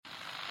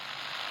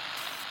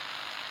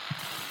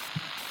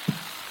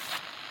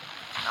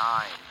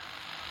9,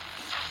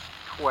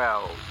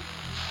 12,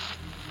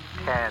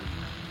 10,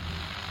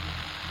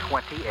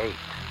 28,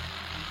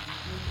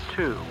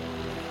 2,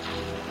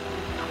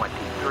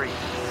 23.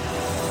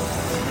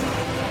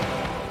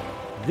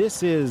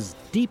 This is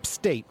Deep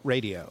State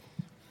Radio,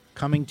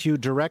 coming to you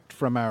direct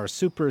from our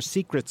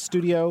super-secret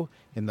studio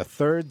in the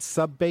third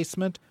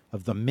sub-basement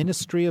of the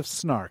Ministry of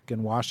Snark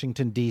in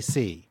Washington,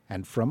 D.C.,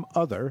 and from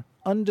other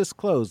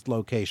undisclosed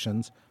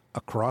locations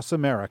across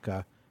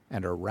America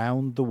and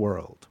around the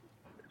world.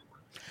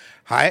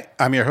 Hi,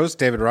 I'm your host,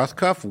 David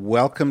Rothkopf.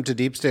 Welcome to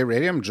Deep State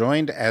Radio. I'm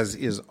joined, as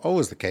is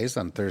always the case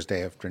on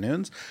Thursday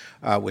afternoons,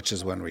 which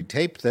is when we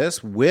tape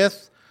this,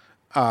 with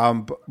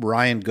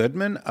Ryan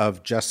Goodman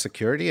of Just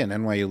Security and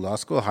NYU Law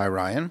School. Hi,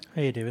 Ryan.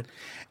 Hey, David.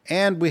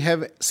 And we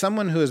have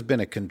someone who has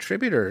been a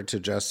contributor to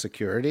Just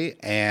Security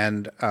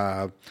and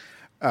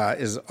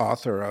is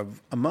author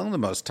of among the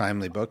most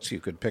timely books you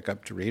could pick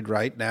up to read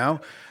right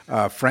now,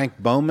 Frank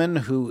Bowman,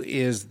 who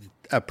is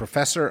a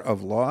professor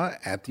of law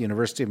at the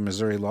University of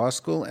Missouri Law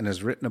School and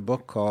has written a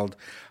book called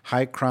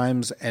High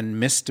Crimes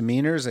and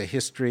Misdemeanors, A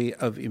History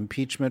of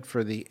Impeachment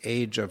for the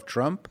Age of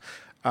Trump.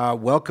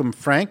 Welcome,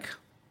 Frank.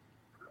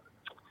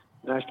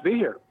 Nice to be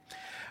here.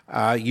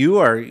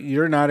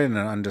 You're not in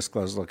an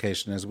undisclosed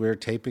location. As we're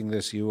taping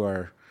this, you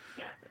are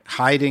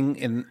hiding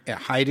in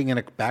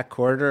a back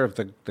corridor of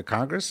the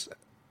Congress.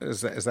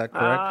 Is that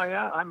correct?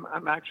 Yeah,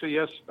 I'm actually,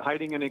 yes,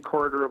 hiding in a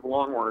corridor of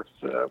Longworth,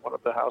 one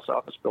of the House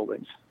office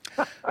buildings.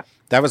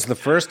 That was the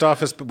first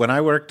office when I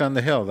worked on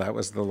the Hill. That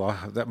was the law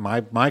that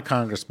my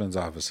congressman's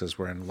offices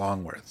were in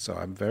Longworth, so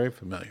I'm very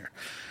familiar.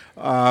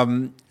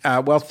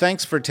 Well,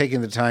 thanks for taking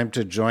the time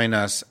to join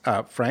us,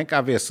 Frank.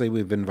 Obviously,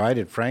 we've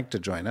invited Frank to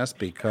join us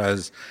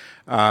because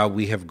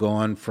we have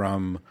gone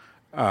from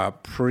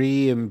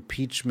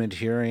pre-impeachment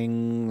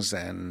hearings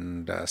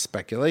and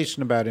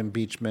speculation about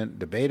impeachment,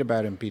 debate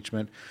about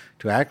impeachment,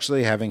 to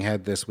actually having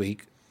had this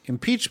week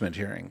impeachment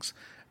hearings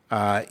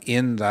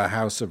in the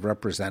House of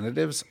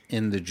Representatives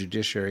in the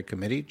Judiciary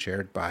Committee,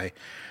 chaired by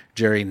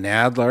Jerry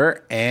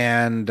Nadler.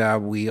 And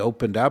we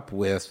opened up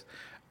with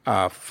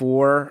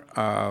four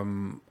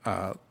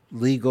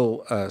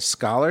legal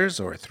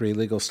scholars, or three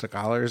legal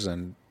scholars,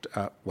 and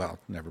well,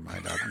 never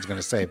mind. I'm going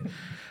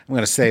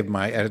to save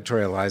my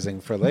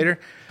editorializing for later,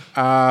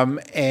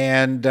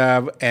 and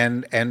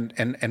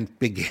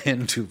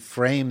begin to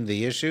frame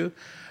the issue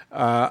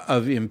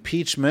of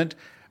impeachment.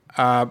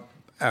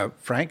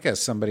 Frank,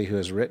 as somebody who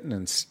has written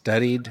and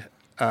studied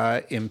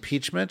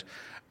impeachment,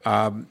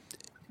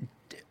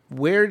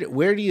 where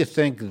do you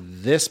think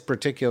this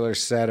particular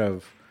set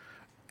of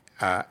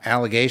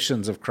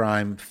allegations of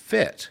crime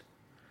fit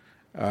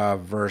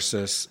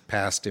versus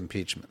past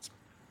impeachments?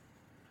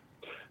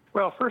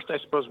 Well, first, I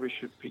suppose we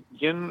should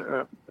begin.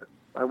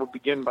 I will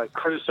begin by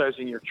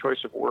criticizing your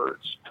choice of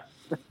words.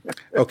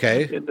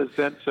 Okay. In the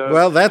sense of,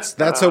 well,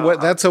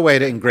 that's a way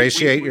to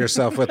ingratiate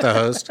yourself with the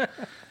host.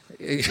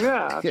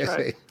 Yeah, that's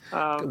right.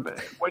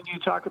 When you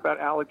talk about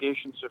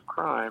allegations of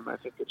crime, I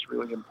think it's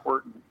really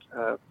important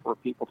for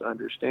people to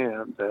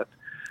understand that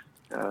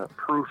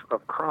proof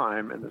of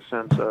crime in the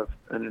sense of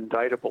an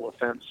indictable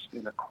offense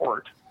in a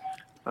court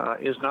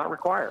is not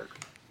required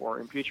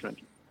for impeachment.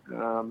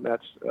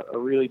 That's a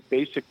really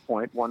basic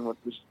point, one that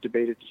was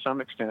debated to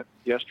some extent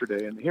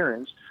yesterday in the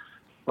hearings,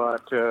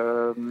 but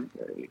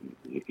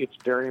it's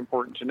very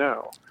important to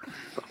know.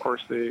 Of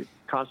course, the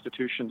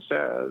Constitution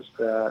says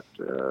that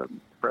the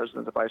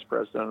President, the Vice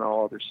President, and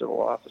all other civil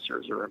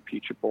officers are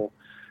impeachable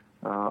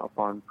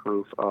upon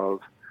proof of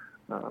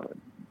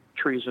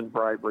treason,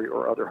 bribery,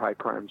 or other high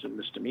crimes and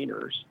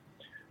misdemeanors.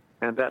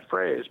 And that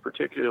phrase,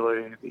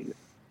 particularly the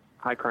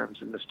high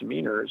crimes and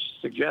misdemeanors,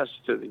 suggests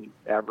to the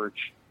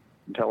average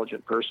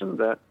intelligent person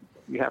that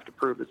you have to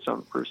prove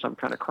some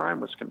kind of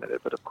crime was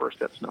committed. But of course,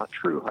 that's not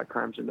true. High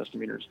crimes and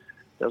misdemeanors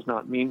does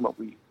not mean what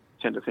we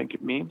tend to think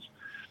it means.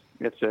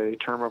 It's a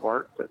term of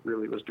art that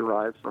really was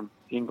derived from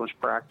English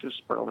practice,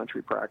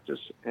 parliamentary practice,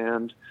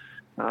 and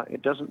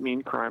it doesn't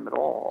mean crime at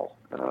all.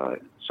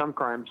 Some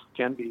crimes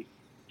can be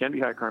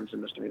high crimes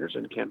and misdemeanors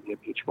and can be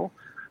impeachable.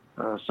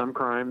 Some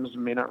crimes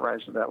may not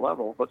rise to that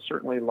level, but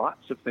certainly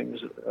lots of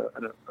things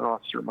an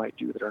officer might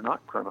do that are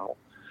not criminal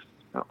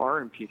are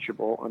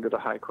impeachable under the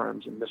high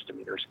crimes and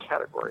misdemeanors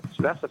category.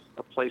 So that's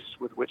a place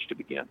with which to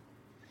begin.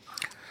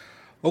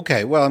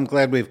 Okay, well, I'm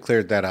glad we've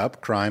cleared that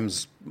up.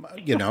 Crimes,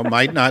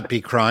 might not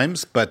be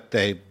crimes, but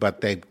they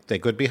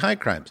could be high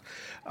crimes.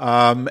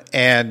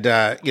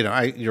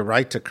 You're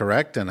right to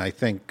correct, and I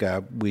think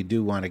we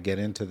do want to get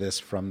into this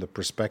from the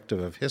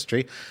perspective of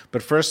history.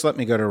 But first, let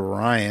me go to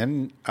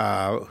Ryan,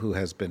 who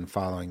has been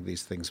following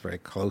these things very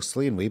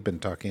closely, and we've been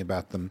talking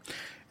about them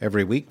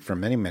every week for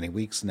many, many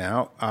weeks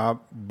now.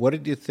 What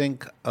did you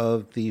think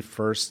of the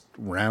first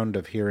round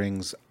of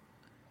hearings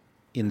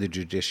in the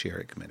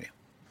Judiciary Committee?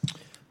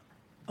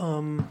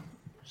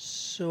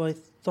 So I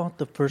thought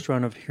the first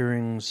round of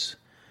hearings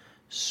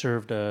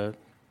served a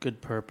good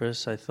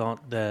purpose. I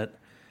thought that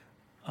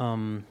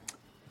the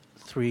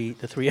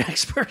three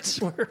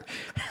experts were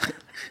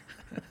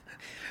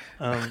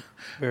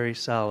very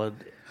solid.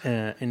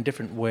 in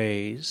different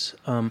ways.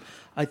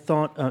 I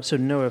thought, so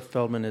Noah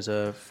Feldman is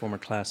a former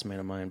classmate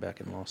of mine back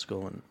in law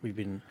school, and we've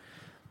been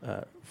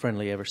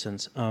friendly ever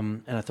since.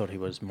 And I thought he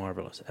was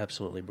marvelous,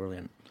 absolutely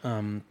brilliant.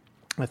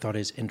 I thought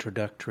his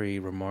introductory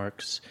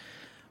remarks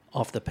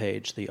off the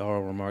page, the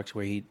oral remarks,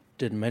 where he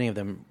did many of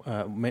them,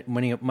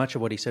 much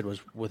of what he said was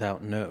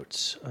without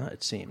notes,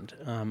 it seemed,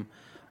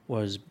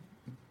 was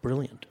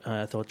brilliant.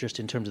 I thought just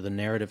in terms of the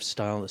narrative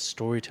style, the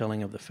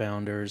storytelling of the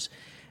founders,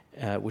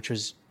 which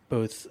was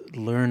both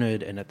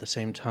learned and at the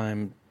same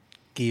time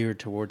geared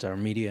towards our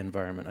media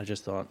environment. I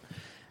just thought,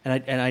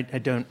 and I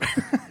don't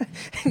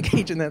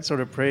engage in that sort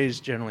of praise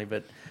generally,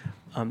 but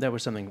that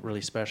was something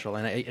really special.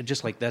 And I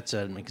just like that's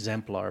an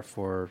exemplar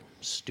for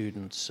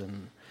students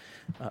and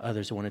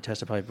others who want to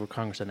testify before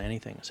Congress on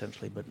anything,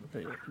 essentially, but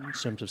in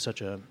terms of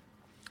such a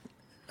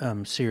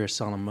serious,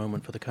 solemn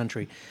moment for the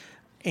country.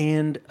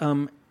 And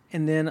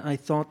then I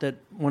thought that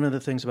one of the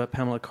things about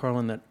Pamela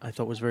Karlan that I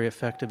thought was very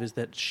effective is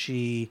that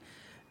she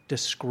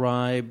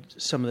described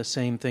some of the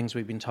same things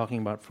we've been talking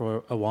about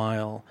for a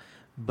while,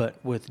 but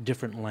with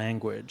different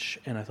language.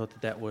 And I thought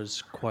that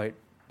was quite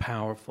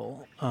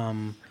powerful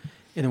in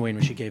the way in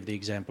which she gave the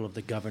example of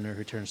the governor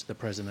who turns to the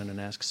president and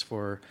asks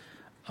for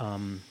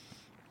some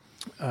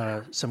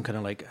kind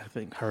of I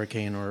think,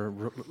 hurricane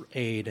or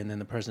aid, and then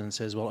the president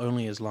says, well,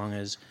 only as long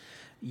as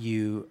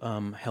you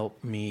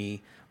help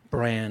me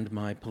brand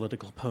my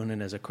political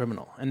opponent as a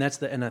criminal. And I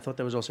thought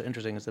that was also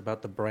interesting. It's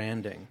about the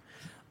branding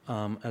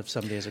of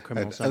somebody as a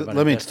criminal.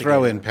 Let me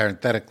throw in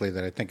parenthetically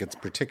that I think it's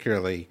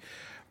particularly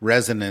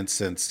resonant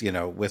since,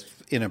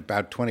 within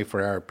about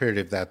 24-hour period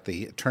of that,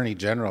 the Attorney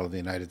General of the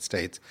United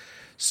States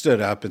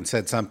stood up and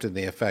said something to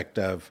the effect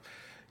of,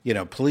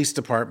 police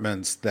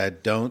departments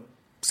that don't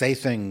say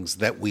things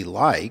that we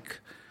like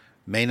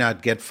may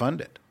not get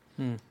funded.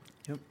 Yep.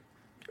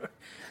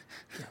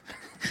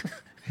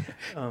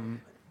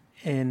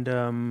 And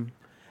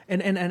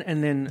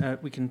then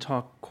we can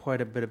talk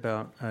quite a bit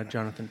about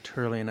Jonathan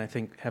Turley, and I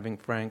think having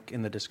Frank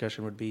in the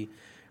discussion would be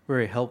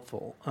very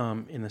helpful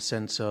in the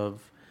sense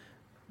of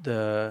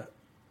the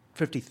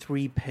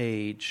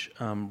 53-page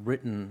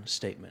written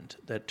statement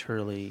that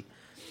Turley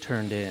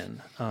turned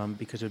in,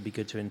 because it would be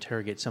good to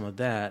interrogate some of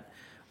that,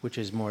 which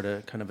is more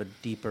to kind of a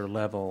deeper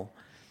level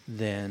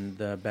than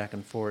the back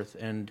and forth.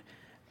 And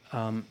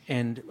I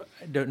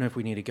don't know if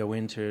we need to go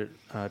into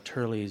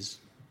Turley's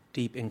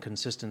deep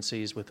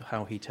inconsistencies with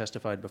how he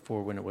testified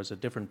before when it was a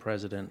different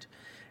president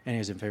and he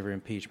was in favor of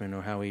impeachment,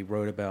 or how he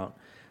wrote about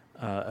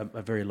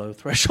a very low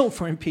threshold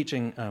for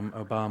impeaching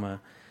Obama.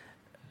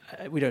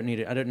 We don't need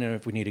it. I don't know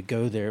if we need to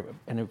go there,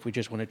 and if we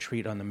just want to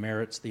treat on the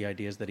merits the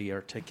ideas that he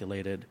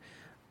articulated.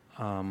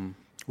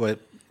 Well,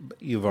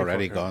 you've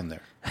already gone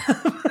there.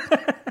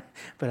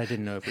 But I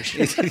didn't know if we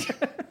should.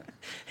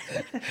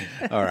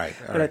 All right.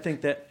 But I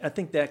think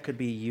that could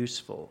be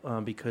useful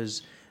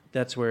because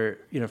that's where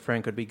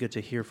Frank, would be good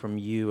to hear from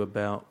you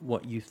about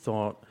what you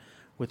thought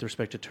with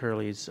respect to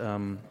Turley's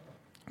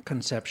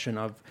conception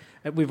of.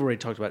 We've already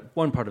talked about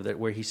one part of that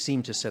where he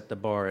seemed to set the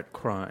bar at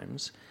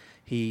crimes.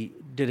 He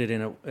did it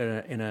in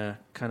a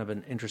kind of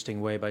an interesting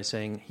way by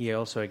saying he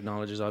also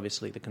acknowledges,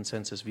 obviously, the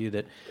consensus view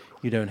that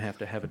you don't have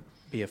to have it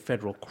be a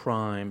federal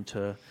crime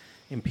to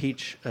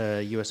impeach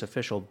a U.S.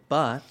 official,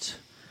 but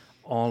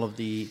all of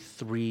the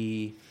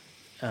three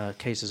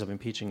cases of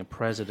impeaching a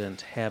president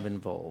have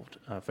involved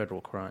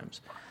federal crimes,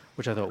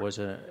 which I thought was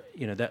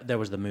that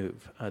was the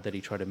move that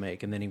he tried to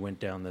make, and then he went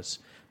down this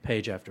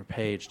page after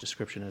page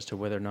description as to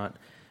whether or not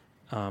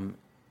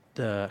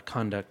the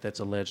conduct that's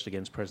alleged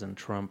against President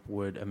Trump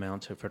would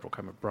amount to a federal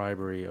crime of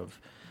bribery, of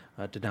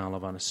denial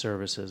of honest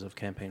services, of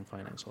campaign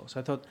finance laws. So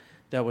I thought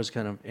that was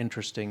kind of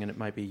interesting, and it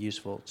might be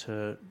useful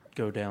to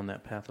go down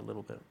that path a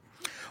little bit.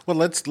 Well,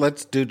 let's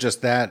do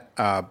just that,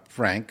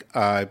 Frank.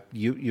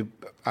 You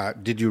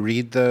did you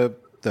read the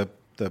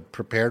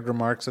prepared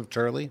remarks of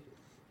Turley?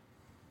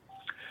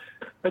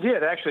 I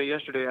did actually.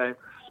 Yesterday, I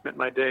spent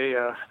my day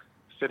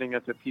sitting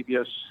at the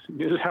PBS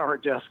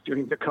NewsHour desk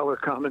doing the color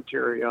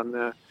commentary on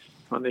the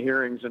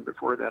hearings, and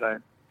before that, I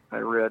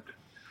read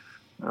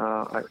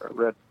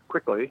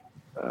quickly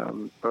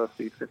both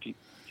the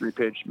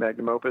 53-page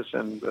magnum opus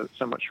and the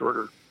somewhat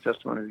shorter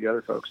testimony of the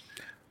other folks.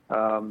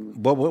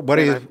 What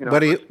do you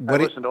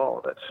listened to all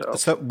of it.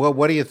 So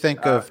what do you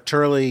think of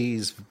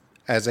Turley's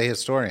as a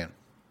historian?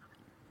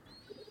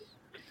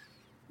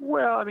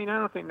 Well, I mean, I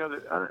don't think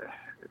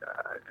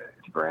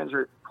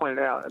Branzer pointed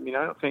out. I mean,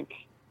 I don't think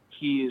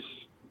he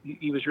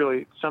was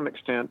really, to some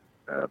extent,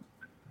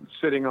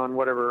 sitting on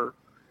whatever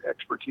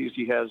expertise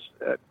he has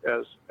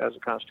as a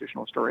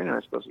constitutional historian, and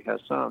I suppose he has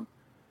some.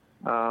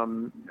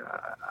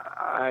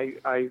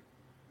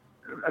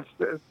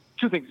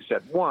 Two things he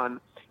said. One,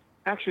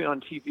 actually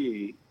on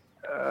TV,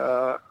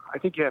 I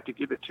think you have to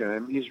give it to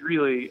him. He's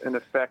really an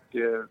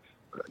effective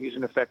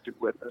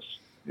witness.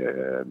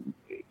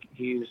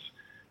 He's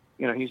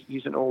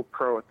an old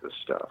pro at this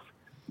stuff.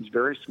 He's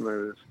very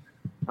smooth,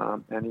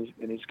 and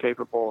he's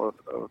capable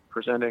of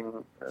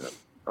presenting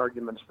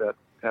arguments that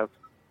have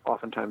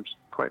oftentimes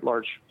quite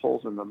large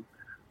holes in them,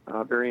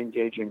 very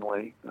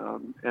engagingly.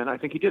 And I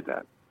think he did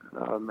that.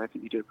 I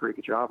think he did a pretty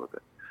good job of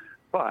it.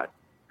 But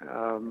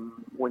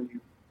when you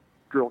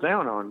drill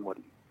down on what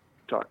he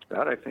talked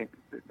about, I think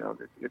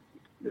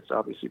it's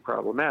obviously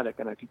problematic.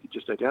 And I think he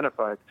just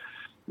identified,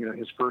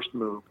 his first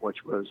move,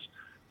 which was,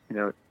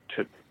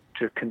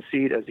 to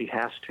concede, as he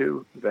has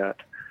to, that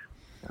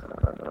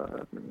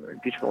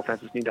impeachable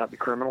offenses need not be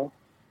criminal,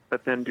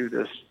 but then do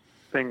this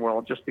thing,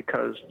 well, just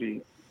because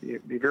the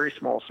very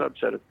small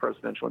subset of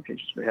presidential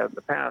impeachments we had in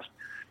the past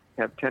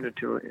have tended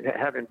to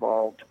have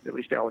involved at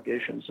least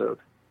allegations of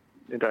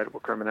indictable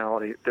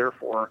criminality.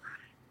 Therefore,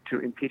 to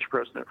impeach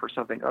president for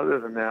something other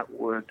than that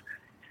would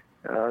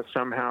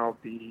somehow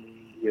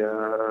be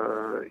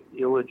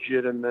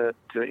illegitimate,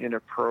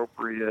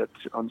 inappropriate,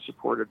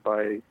 unsupported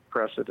by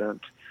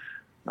precedent,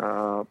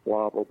 blah,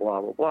 blah, blah,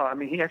 blah, blah. I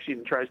mean, he actually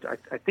even tries to,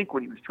 I think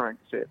what he was trying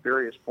to say at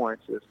various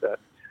points is that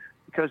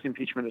because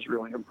impeachment is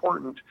really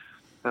important,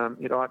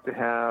 it ought to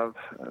have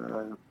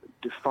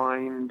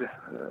defined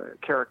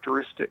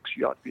characteristics.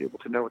 You ought to be able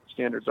to know what the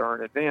standards are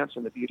in advance,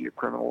 and the beauty of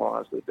criminal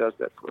law is that it does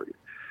that for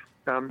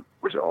you,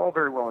 which is all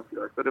very well and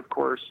good. But, of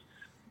course,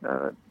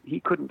 he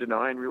couldn't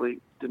deny and really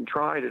didn't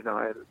try to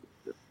deny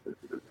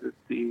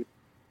the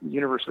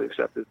universally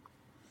accepted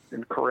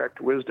and correct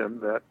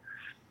wisdom that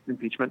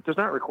impeachment does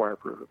not require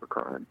proof of a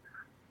crime.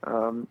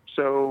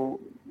 So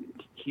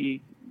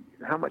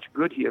how much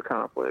good he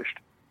accomplished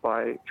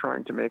by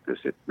trying to make this,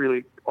 it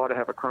really ought to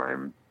have a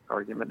crime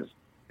argument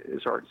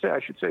is hard to say.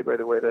 I should say, by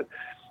the way, that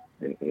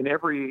in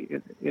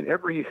every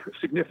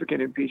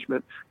significant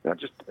impeachment, not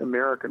just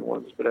American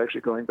ones, but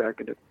actually going back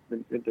into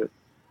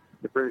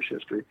the British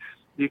history,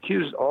 the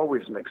accused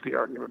always makes the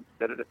argument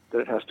that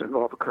it has to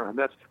involve a crime.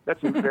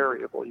 That's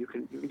invariable. You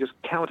can just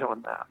count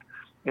on that.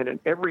 And in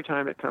every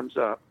time it comes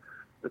up,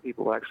 the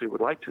people who actually would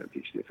like to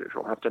impeach the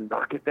official have to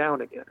knock it down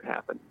again. It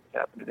happened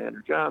in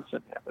Andrew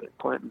Johnson, happened in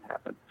Clinton,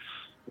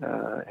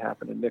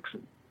 happened in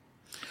Nixon.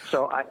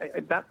 So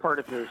that part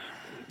of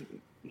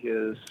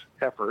his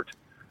effort,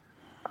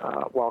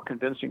 while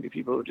convincing the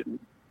people who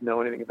didn't know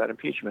anything about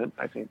impeachment,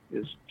 I think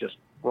is just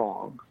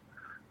wrong.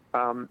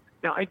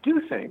 Now, I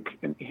do think,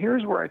 and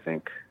here's where I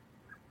think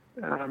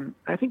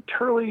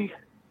Turley,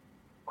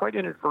 quite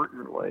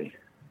inadvertently,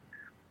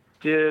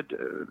 did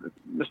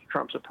Mr.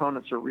 Trump's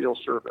opponents a real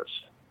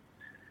service.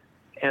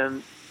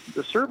 And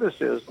the service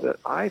is that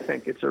I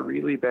think it's a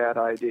really bad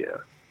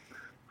idea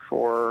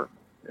for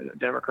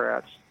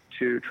Democrats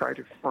to try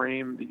to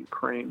frame the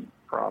Ukraine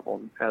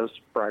problem as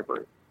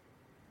bribery.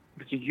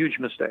 It's a huge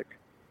mistake.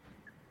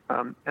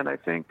 And I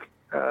think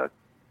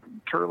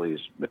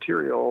Turley's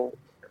material,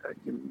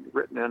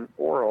 written and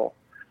oral,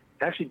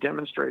 actually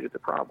demonstrated the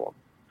problem.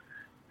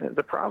 And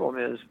the problem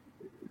is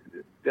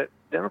that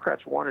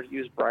Democrats wanted to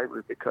use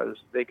bribery because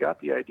they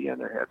got the idea in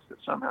their heads that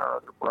somehow or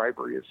other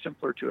bribery is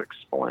simpler to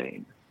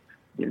explain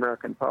to the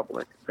American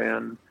public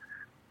than,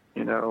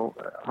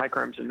 high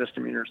crimes and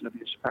misdemeanors and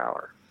abuse of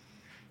power.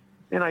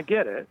 And I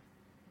get it,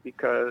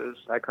 because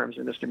high crimes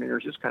and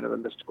misdemeanors is kind of a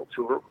mystical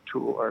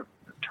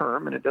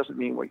term, and it doesn't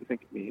mean what you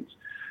think it means.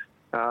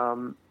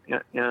 And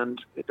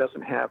it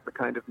doesn't have the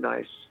kind of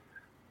nice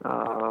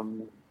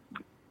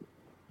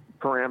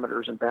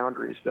parameters and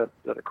boundaries that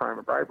a crime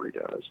of bribery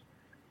does.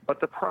 But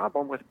the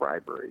problem with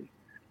bribery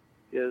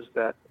is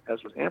that,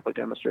 as was amply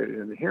demonstrated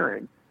in the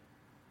hearing,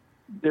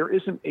 there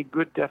isn't a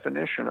good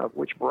definition of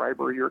which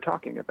bribery you're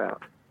talking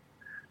about.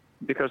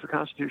 Because the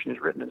Constitution is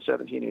written in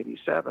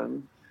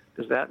 1787,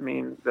 does that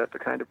mean that the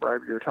kind of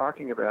bribery you're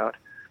talking about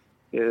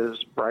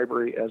is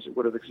bribery as it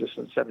would have existed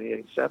in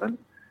 1787?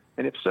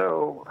 And if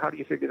so, how do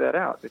you figure that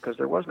out? Because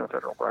there was no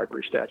federal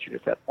bribery statute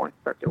at that point.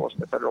 In fact, there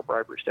wasn't a federal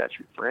bribery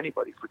statute for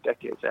anybody for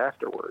decades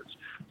afterwards.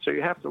 So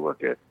you have to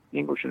look at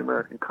English and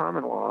American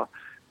common law,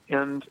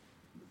 and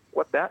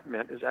what that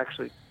meant is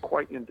actually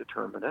quite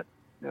indeterminate.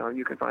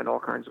 You can find all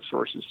kinds of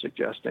sources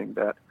suggesting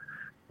that,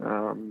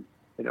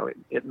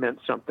 it meant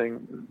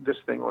something, this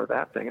thing or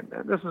that thing.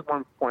 And this is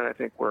one point, I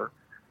think, where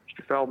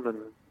Mr. Feldman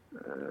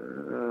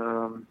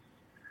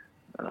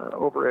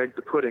over-egged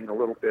the pudding a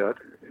little bit,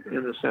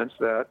 in the sense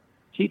that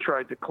he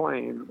tried to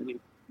claim, and he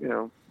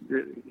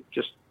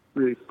just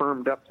really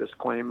firmed up this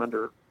claim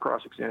under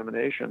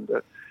cross-examination,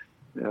 that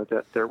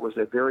that there was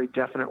a very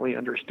definitely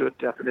understood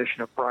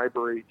definition of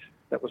bribery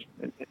that was,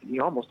 and he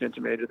almost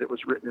intimated that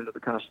was written into the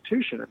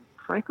Constitution. And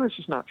frankly, it's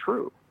just not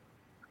true.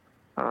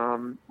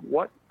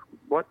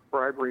 What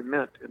bribery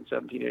meant in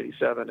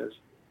 1787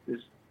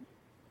 is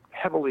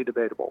heavily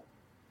debatable.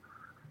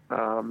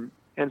 And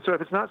so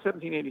if it's not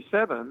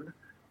 1787,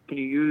 can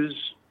you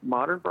use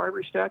modern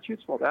bribery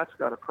statutes? Well, that's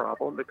got a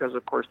problem, because,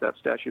 of course, that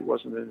statute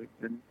wasn't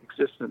in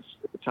existence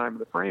at the time of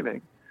the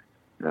framing.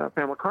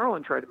 Pamela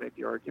Karlan tried to make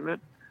the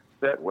argument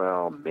that,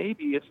 well,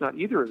 maybe it's not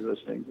either of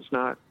those things. It's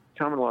not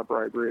common law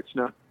bribery, it's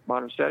not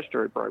modern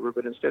statutory bribery,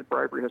 but instead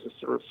bribery has a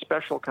sort of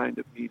special kind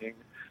of meaning,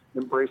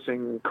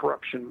 embracing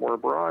corruption more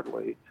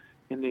broadly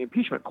in the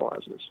impeachment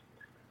clauses.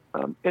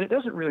 And it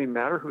doesn't really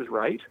matter who's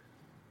right.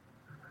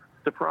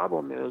 The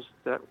problem is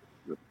that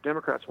the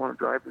Democrats want to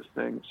drive this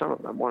thing, some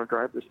of them want to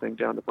drive this thing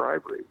down the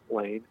bribery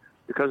lane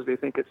because they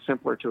think it's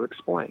simpler to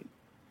explain.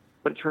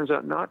 But it turns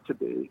out not to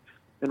be.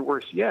 And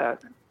worse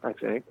yet, I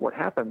think what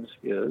happens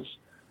is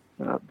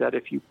that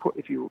if you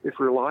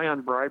rely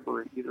on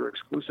bribery either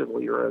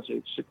exclusively or as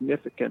a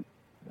significant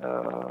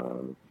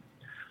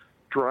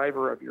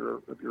driver of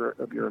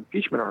your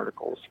impeachment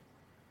articles,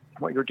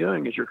 what you're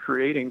doing is you're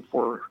creating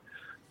for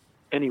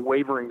any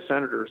wavering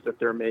senators that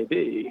there may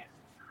be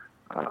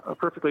a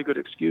perfectly good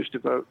excuse to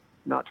vote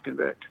not to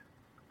convict.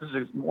 This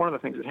is one of the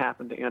things that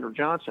happened to Andrew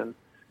Johnson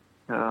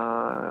in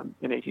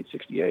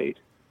 1868,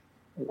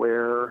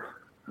 where,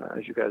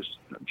 as you guys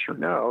I'm sure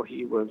know,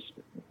 he was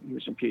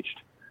impeached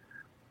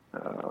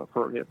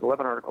for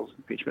 11 articles of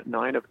impeachment.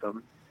 9 of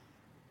them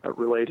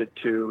related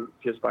to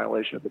his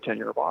violation of the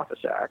Tenure of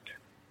Office Act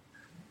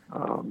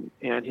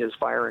and his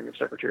firing of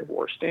Secretary of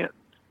War Stanton.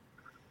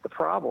 The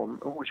problem,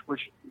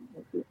 which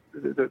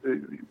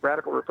the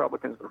radical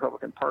Republicans, the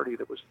Republican Party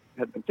that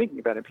had been thinking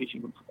about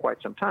impeaching him for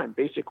quite some time,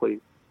 basically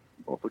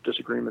over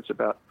disagreements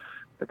about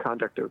the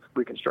conduct of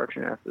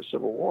Reconstruction after the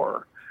Civil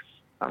War,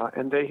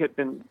 and they had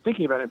been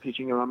thinking about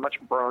impeaching him on much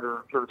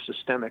broader, sort of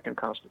systemic and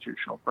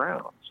constitutional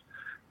grounds.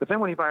 But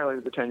then when he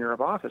violated the Tenure of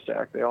Office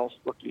Act, they all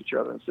looked at each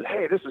other and said,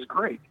 "Hey, this is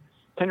great.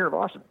 Tenure of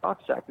Office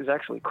Act is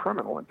actually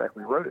criminal. In fact,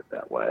 we wrote it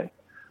that way."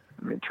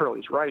 I mean,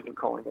 Turley's right in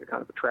calling it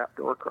kind of a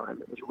trapdoor crime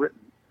that was written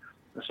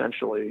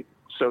essentially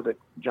so that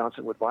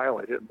Johnson would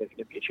violate it and they could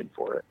impeach him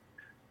for it.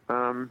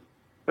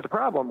 But the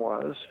problem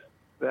was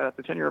that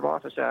the Tenure of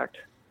Office Act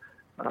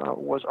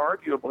was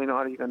arguably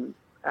not even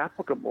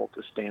applicable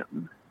to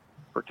Stanton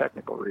for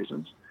technical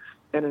reasons,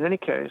 and in any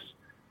case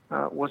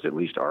was at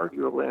least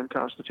arguably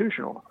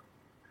unconstitutional.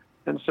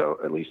 And so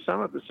at least some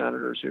of the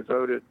senators who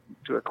voted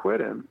to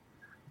acquit him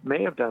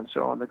may have done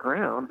so on the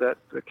ground that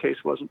the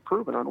case wasn't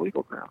proven on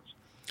legal grounds.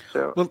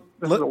 So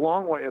this is a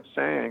long way of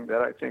saying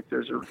that I think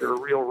there are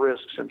real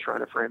risks in trying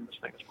to frame this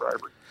thing as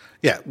bribery.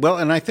 Yeah, well,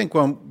 and I think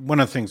one of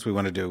the things we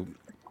want to do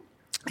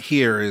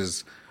here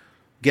is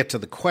get to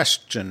the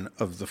question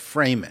of the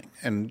framing.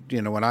 And,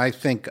 when I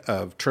think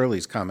of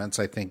Turley's comments,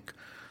 I think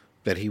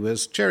that he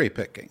was cherry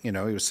picking. He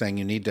was saying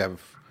you need to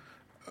have,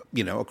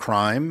 a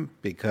crime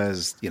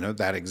because,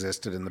 that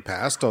existed in the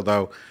past,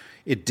 although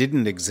it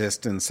didn't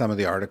exist in some of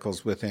the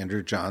articles with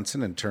Andrew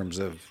Johnson in terms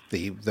of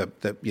the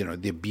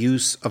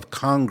abuse of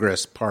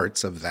Congress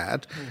parts of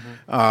that.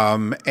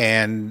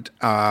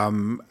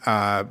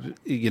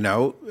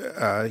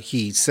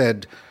 He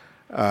said,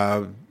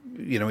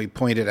 he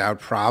pointed out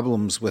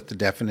problems with the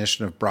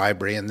definition of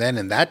bribery. And then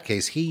in that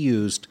case, he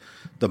used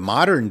the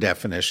modern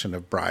definition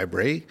of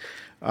bribery,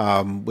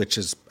 which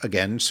is,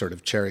 again, sort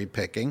of cherry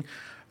picking.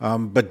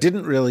 But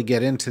didn't really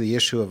get into the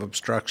issue of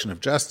obstruction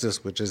of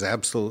justice, which is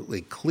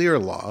absolutely clear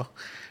law,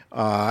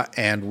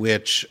 and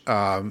which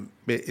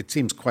it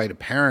seems quite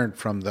apparent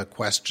from the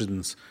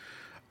questions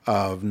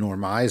of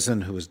Norm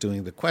Eisen, who was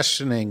doing the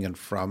questioning, and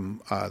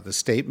from the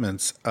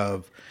statements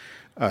of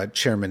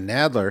Chairman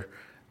Nadler,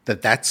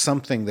 that that's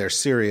something they're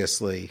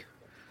seriously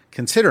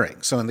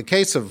considering. So in the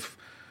case of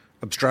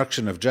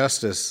obstruction of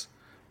justice,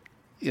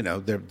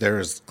 there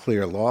is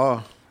clear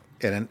law,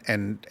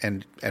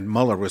 and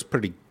Mueller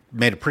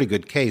made a pretty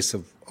good case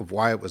of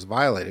why it was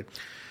violated.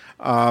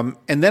 And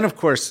then, of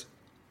course,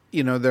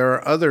 there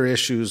are other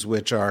issues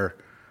which are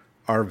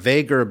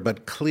vaguer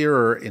but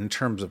clearer in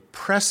terms of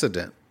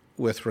precedent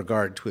with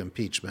regard to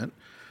impeachment.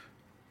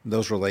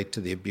 Those relate to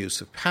the abuse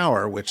of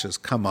power, which has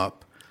come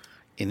up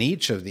in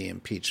each of the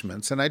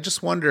impeachments. And I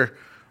just wonder,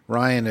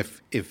 Ryan,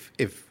 if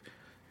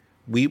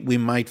we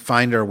might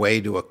find our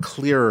way to a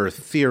clearer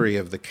theory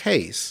of the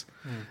case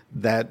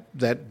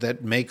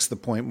that makes the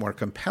point more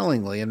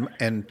compellingly.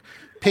 And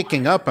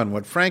picking up on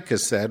what Frank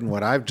has said and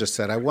what I've just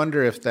said, I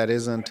wonder if that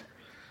isn't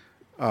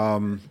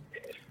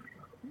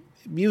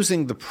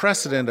using the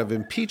precedent of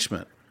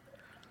impeachment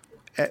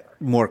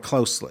more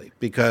closely,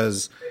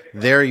 because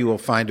there you will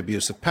find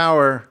abuse of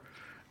power,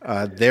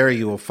 there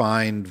you will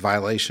find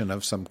violation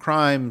of some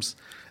crimes,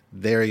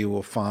 there you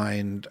will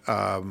find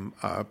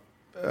the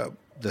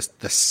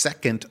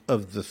second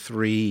of the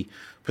 3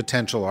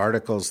 potential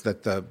articles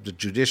that the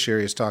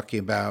judiciary is talking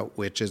about,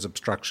 which is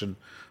obstruction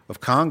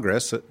of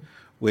Congress,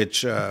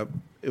 which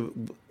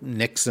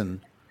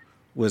Nixon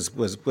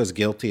was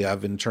guilty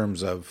of in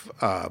terms of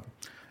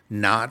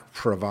not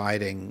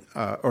providing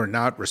or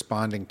not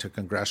responding to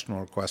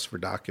congressional requests for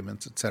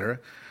documents, et cetera.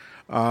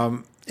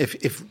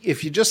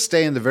 If you just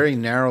stay in the very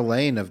narrow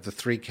lane of the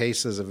 3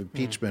 cases of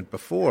impeachment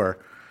before,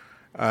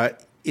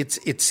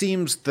 it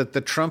seems that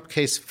the Trump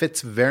case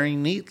fits very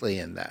neatly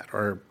in that.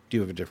 Or do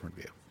you have a different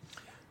view?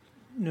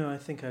 No, I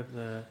think I have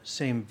the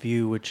same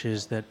view, which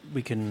is that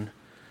we can,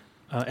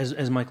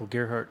 as Michael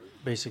Gerhardt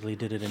basically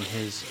did it in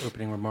his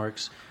opening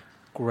remarks,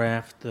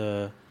 graft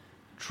the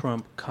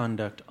Trump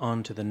conduct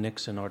onto the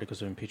Nixon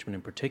articles of impeachment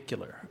in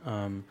particular.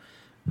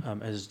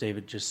 As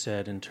David just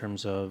said, in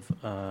terms of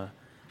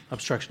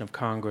obstruction of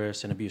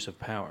Congress and abuse of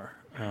power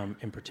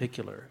in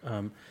particular.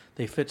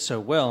 They fit so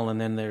well,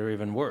 and then they're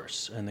even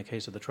worse in the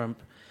case of the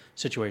Trump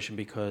situation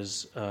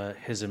because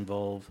his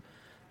involve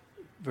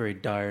very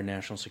dire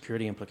national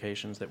security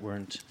implications that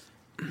weren't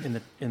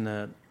in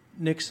the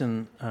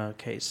Nixon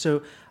case.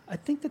 So I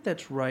think that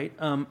that's right.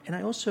 And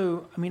I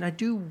also, I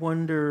do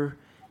wonder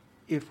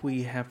if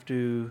we have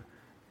to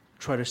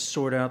try to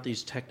sort out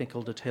these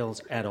technical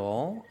details at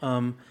all,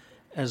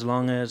 as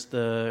long as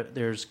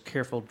there's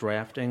careful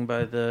drafting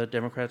by the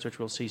Democrats, which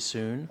we'll see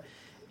soon.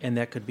 And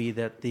that could be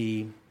that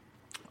the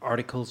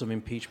articles of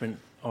impeachment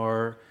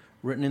are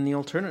written in the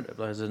alternative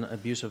as an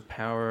abuse of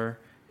power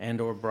and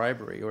or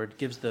bribery, or it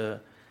gives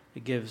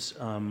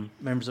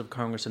members of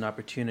Congress an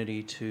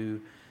opportunity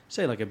to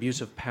say, like, abuse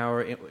of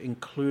power,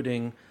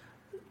 including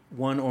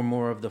one or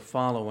more of the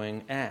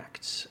following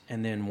acts,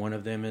 and then one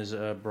of them is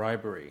a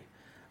bribery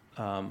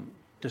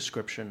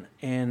description,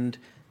 and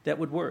that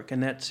would work.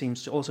 And that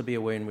seems to also be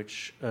a way in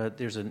which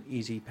there's an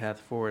easy path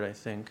forward, I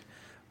think,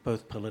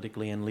 both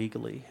politically and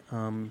legally,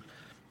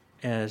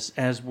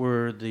 as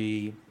were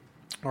the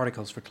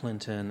articles for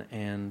Clinton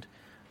and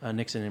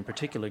Nixon in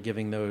particular,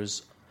 giving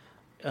those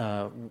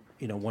one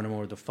or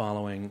more of the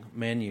following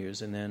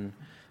menus, and then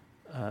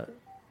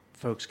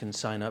folks can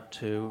sign up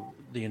to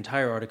the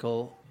entire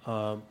article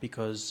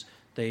because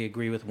they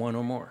agree with one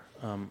or more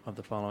of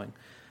the following.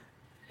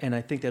 And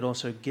I think that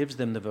also gives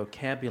them the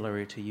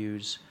vocabulary to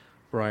use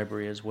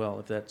bribery as well,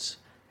 if that's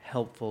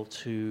helpful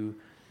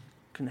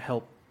can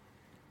help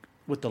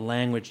with the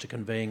language to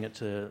conveying it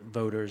to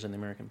voters and the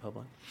American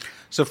public.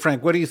 So,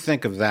 Frank, what do you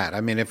think of that?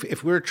 I mean,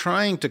 if we're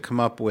trying to come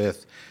up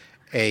with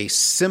a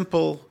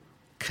simple,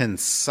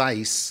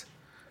 concise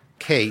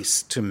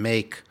case to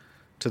make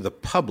to the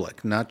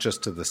public, not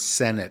just to the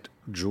Senate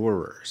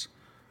jurors,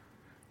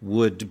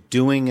 would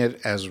doing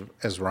it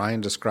as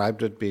Ryan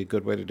described it be a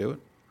good way to do it?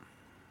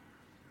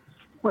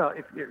 Well,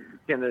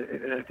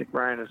 and I think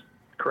Ryan is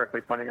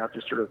correctly pointing out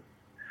just sort of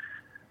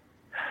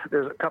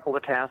there's a couple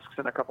of tasks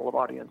and a couple of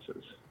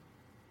audiences.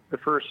 The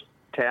first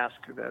task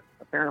that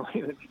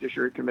apparently the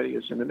Judiciary Committee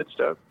is in the midst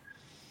of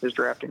is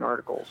drafting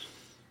articles.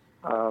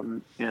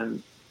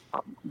 And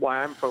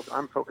why I'm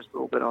focused a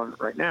little bit on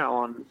right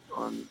now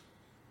on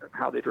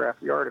how they draft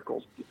the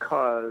articles,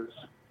 because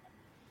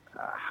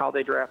how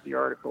they draft the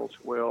articles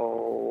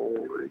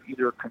will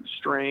either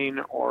constrain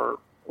or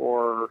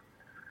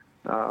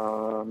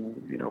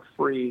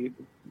free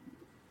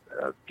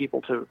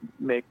people to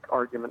make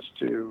arguments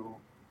to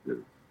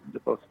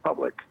both the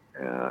public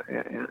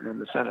and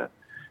the Senate.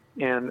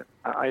 And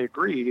I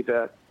agree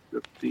that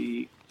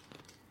the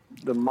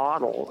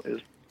model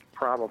is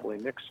probably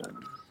Nixon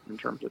in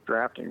terms of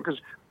drafting,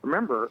 because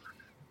remember,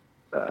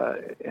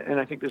 and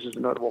I think this is a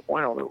notable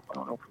point, although I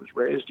don't know if it was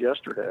raised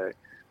yesterday,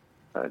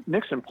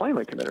 Nixon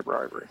plainly committed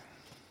bribery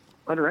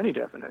under any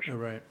definition,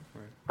 right.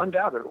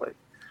 Undoubtedly,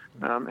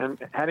 and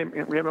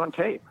we have him on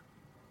tape,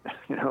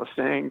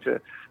 saying to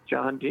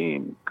John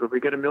Dean, "Could we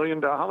get $1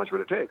 million? How much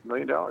would it take? $1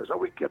 million? Oh,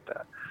 we'd get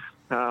that."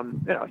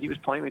 He was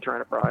plainly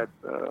trying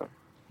to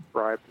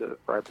bribe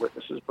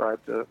witnesses, bribe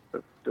the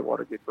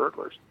Watergate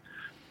burglars,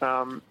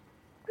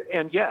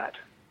 and yet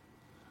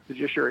the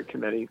Judiciary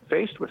Committee,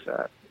 faced with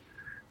that,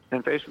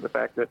 and faced with the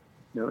fact that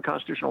the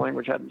constitutional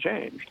language hadn't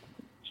changed,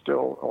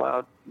 still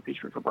allowed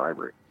impeachment for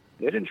bribery.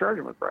 They didn't charge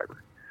him with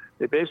bribery.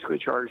 They basically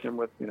charged him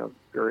with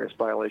various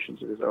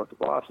violations of his oath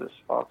of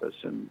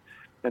office, and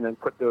then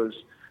put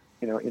those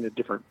in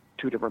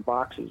two different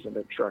boxes: in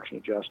obstruction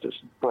of justice,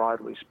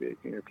 broadly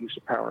speaking, abuse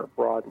of power,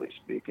 broadly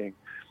speaking,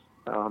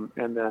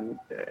 and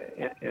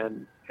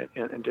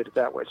did it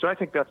that way. So I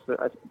think that's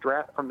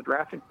from the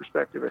drafting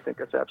perspective. I think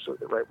that's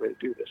absolutely the right way to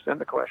do this. Then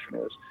the question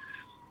is,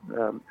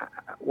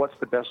 what's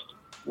the best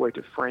way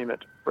to frame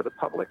it for the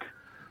public?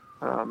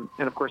 And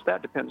of course,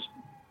 that depends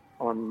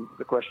on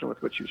the question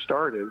with which you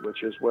started,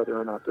 which is whether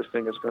or not this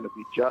thing is going to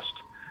be just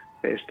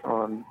based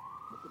on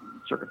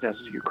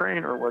circumstances of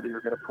Ukraine, or whether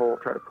you're going to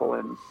try to pull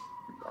in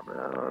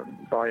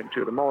Volume 2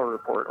 of the Mueller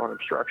report on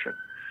obstruction.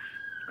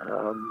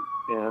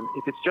 And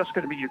if it's just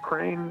going to be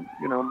Ukraine,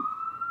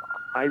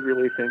 I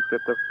really think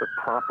that the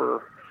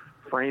proper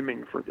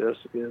framing for this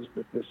is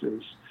that this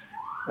is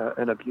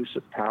an abuse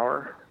of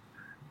power,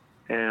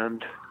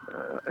 and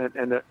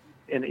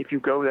if you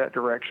go that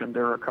direction,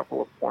 there are a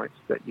couple of points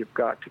that you've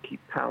got to keep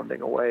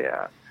pounding away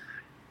at.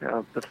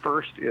 The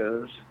first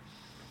is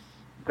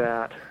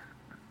that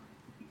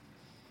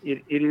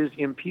it is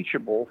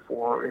impeachable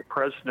for a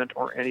president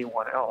or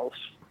anyone else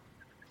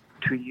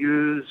to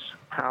use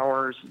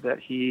powers that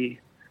he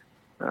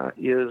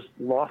is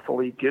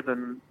lawfully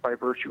given by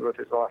virtue of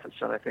his office.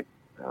 And I think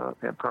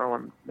Pam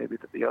Carlin, maybe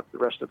the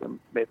rest of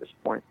them, made this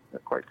point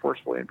quite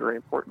forcefully and very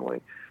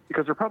importantly,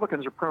 because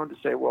Republicans are prone to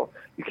say, well,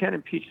 you can't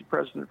impeach the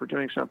president for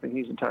doing something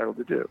he's entitled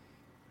to do,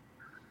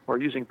 or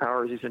using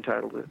powers he's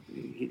entitled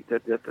to,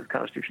 that the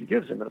Constitution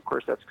gives him. And of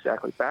course, that's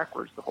exactly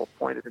backwards. The whole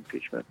point of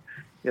impeachment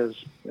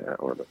is,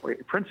 or the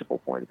principal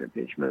point of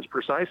impeachment is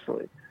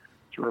precisely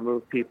to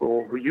remove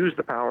people who use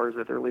the powers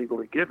that they're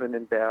legally given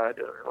in bad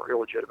or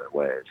illegitimate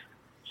ways.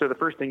 So the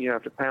first thing you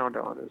have to pound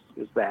on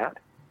is that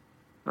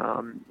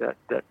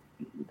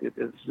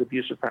it's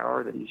abuse of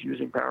power, that he's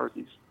using powers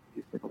he's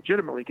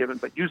legitimately given,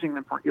 but using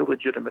them for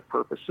illegitimate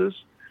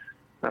purposes,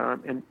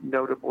 and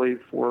notably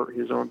for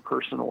his own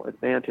personal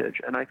advantage.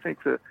 And I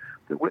think the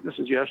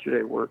witnesses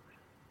yesterday were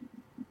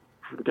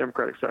the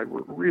Democratic side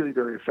were really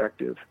very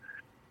effective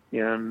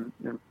in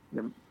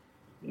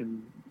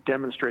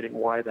demonstrating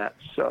why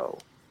that's so.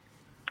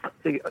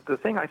 The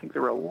thing I think they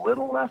were a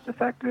little less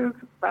effective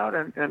about,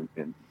 and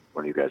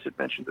one of you guys had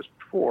mentioned this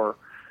before,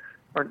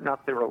 or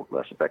not they were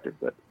less effective,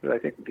 but I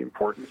think the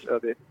importance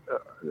of it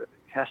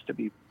has to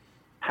be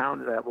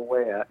pounded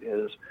away at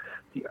is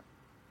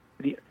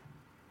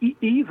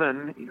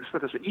even if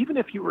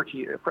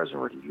a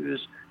president were to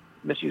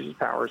misuse his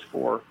powers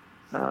for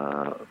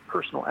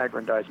personal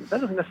aggrandizement,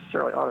 that doesn't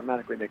necessarily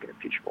automatically make it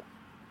impeachable.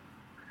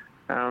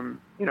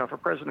 If a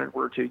president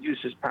were to use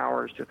his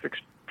powers to fix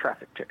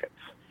traffic tickets,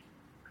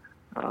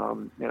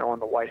 on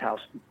the White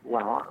House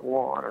lawn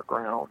or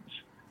grounds,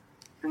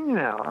 all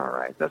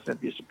right, that's an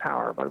abuse of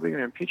power, but are we going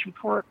to impeach him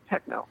for it?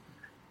 Heck no.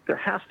 There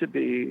has to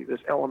be this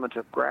element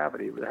of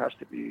gravity. There has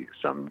to be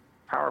some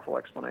powerful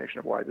explanation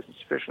of why this is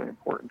sufficiently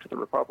important to the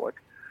republic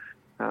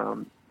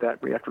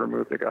that we have to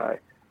remove the guy.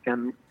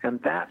 And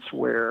that's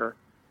where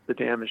the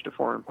damage to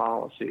foreign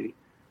policy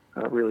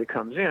really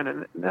comes in.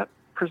 And that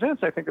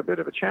presents, I think, a bit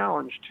of a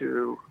challenge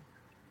to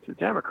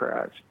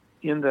Democrats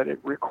in that it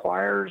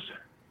requires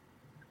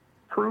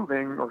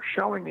proving or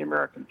showing the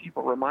American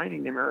people,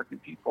 reminding the American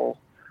people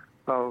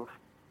of,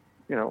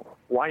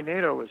 why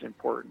NATO is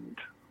important,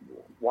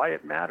 why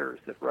it matters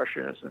that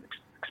Russia is an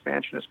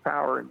expansionist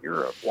power in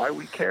Europe, why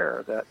we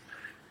care that,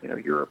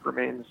 Europe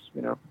remains,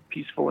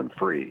 peaceful and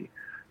free,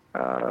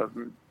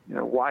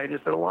 why it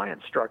is that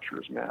alliance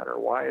structures matter,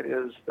 why it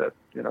is that,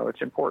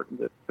 it's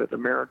important that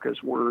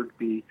America's word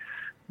be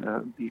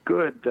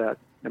good, that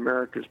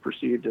America is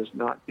perceived as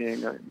not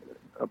being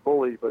a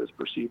bully, but is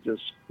perceived as,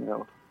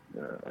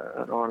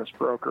 an honest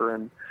broker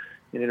in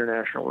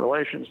international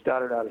relations,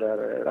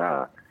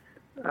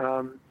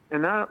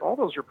 and all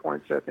those are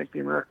points that I think the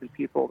American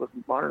people, the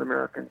modern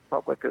American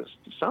public, has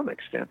to some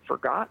extent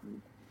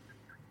forgotten.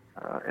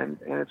 And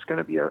it's going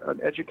to be an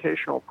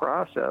educational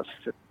process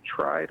to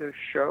try to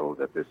show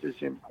that this is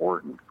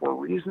important for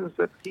reasons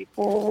that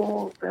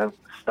people have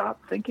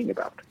stopped thinking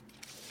about.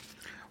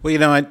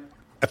 Well,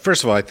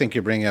 first of all, I think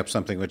you're bringing up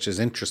something which is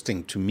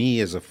interesting to me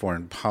as a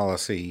foreign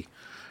policy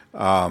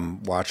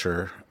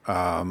watcher,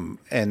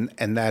 and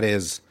that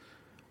is,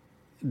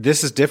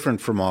 this is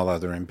different from all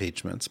other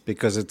impeachments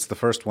because it's the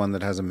first one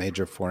that has a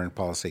major foreign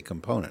policy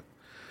component.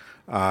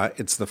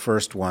 It's the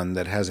first one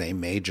that has a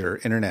major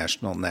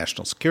international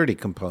national security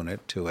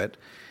component to it,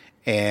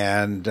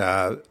 and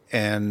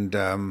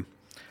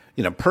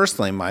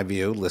personally, my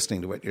view,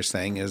 listening to what you're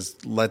saying, is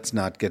let's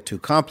not get too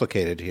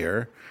complicated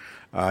here.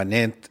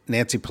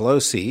 Nancy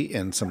Pelosi,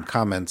 in some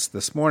comments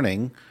this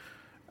morning,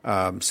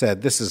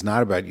 said this is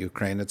not about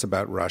Ukraine, it's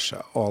about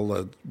Russia. All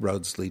the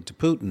roads lead to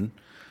Putin.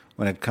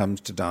 When it comes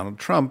to Donald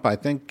Trump, I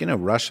think,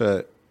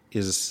 Russia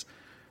is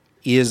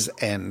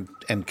and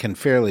can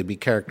fairly be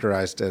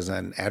characterized as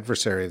an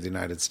adversary of the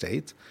United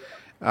States.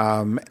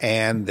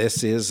 And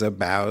this is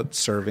about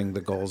serving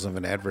the goals of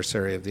an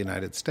adversary of the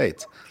United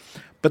States.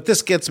 But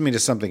this gets me to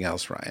something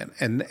else, Ryan.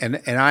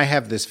 And I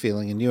have this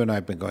feeling, and you and I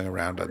have been going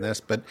around on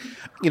this, but,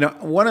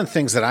 one of the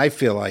things that I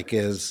feel like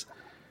is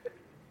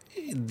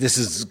this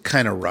is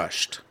kind of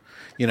rushed.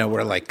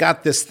 We're like,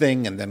 got this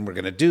thing, and then we're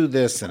going to do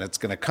this, and it's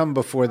going to come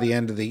before the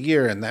end of the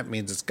year, and that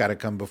means it's got to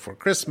come before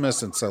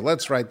Christmas, and so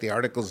let's write the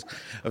articles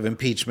of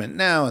impeachment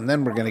now, and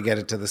then we're going to get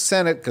it to the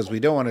Senate because we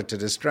don't want it to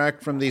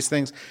distract from these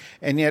things.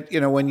 And yet,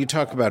 when you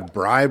talk about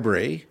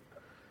bribery,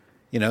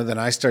 then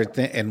I start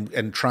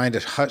and trying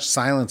to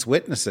silence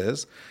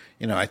witnesses,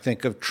 I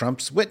think of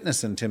Trump's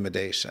witness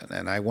intimidation,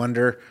 and I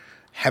wonder,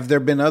 have there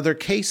been other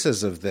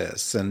cases of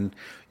this? And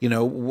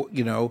what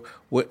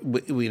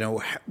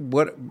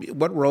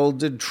role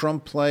did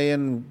Trump play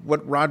in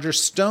what Roger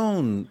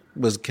Stone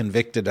was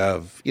convicted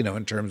of,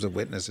 in terms of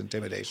witness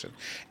intimidation,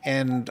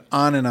 and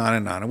on and on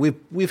and on. And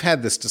we've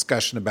had this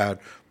discussion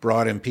about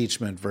broad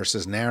impeachment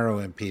versus narrow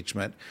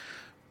impeachment,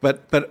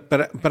 but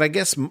I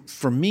guess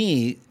for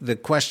me the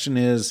question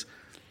is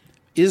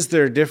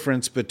there a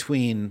difference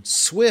between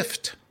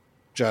swift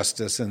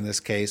justice in this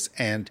case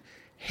and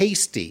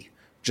hasty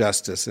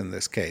justice in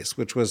this case,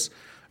 which was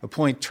a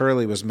point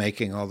Turley was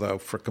making, although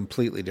for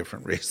completely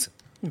different reasons.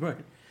 Right.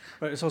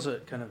 But it's also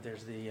kind of,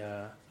 there's the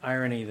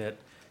irony that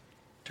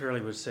Turley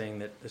was saying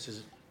that this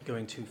is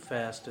going too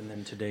fast, and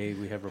then today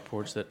we have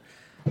reports that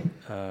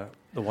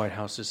the White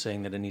House is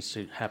saying that it needs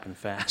to happen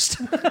fast.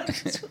 So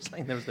it's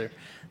like there's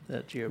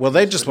that GOP. Well,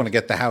 they just want to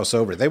get the House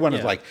over. They want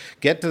to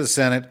get to the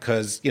Senate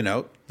because,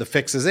 the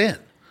fix is in.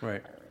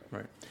 Right.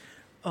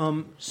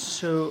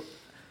 So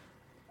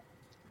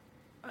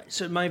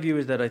my view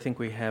is that I think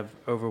we have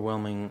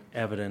overwhelming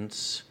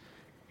evidence.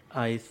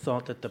 I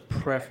thought that the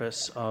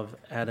preface of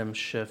Adam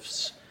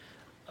Schiff's,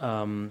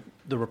 the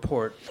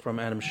report from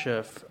Adam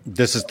Schiff.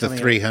 This is the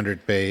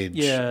 300-page.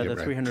 Yeah, the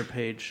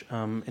 300-page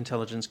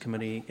Intelligence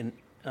Committee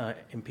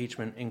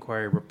impeachment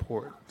inquiry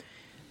report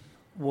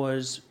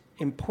was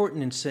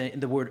important in saying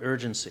the word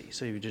urgency.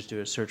 So you just do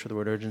a search for the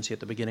word urgency at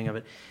the beginning of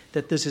it,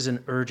 that this is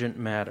an urgent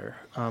matter.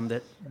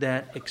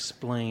 That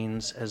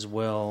explains as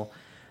well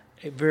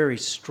very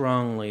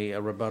strongly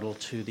a rebuttal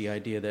to the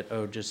idea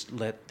that, just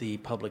let the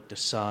public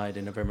decide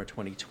in November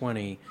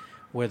 2020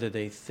 whether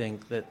they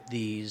think that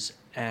these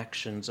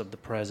actions of the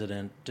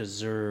president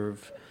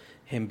deserve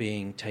him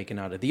being taken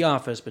out of the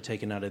office, but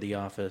taken out of the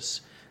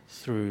office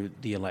through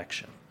the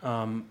election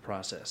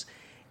process.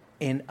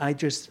 And I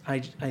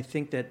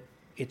think that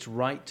it's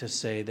right to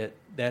say that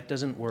that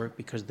doesn't work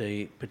because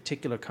the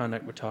particular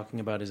conduct we're talking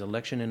about is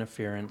election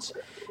interference.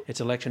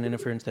 It's election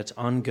interference that's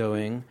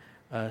ongoing.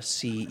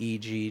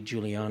 C.E.G.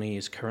 Giuliani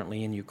is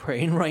currently in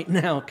Ukraine right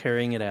now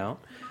carrying it out.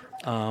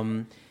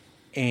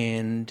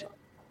 And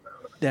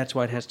that's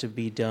why it has to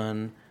be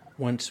done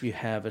once we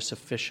have a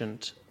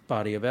sufficient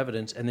body of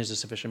evidence, and there's a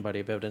sufficient body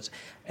of evidence.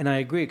 And I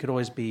agree it could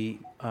always be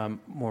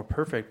more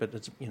perfect, but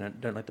it's,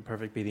 don't let the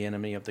perfect be the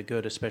enemy of the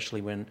good,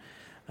 especially when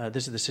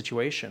this is the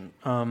situation.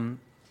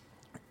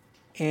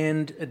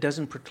 And it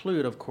doesn't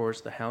preclude, of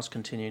course, the House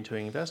continuing to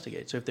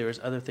investigate. So if there is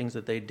other things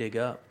that they dig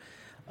up,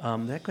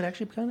 that could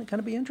actually kind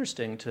of be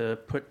interesting to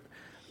put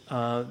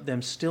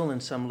them still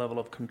in some level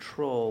of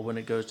control when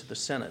it goes to the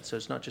Senate. So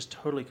it's not just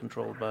totally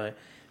controlled by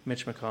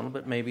Mitch McConnell,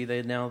 but maybe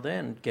they now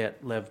then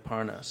get Lev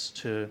Parnas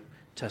to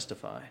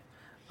testify.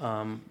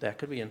 That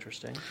could be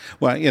interesting.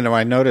 Well,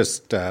 I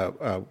noticed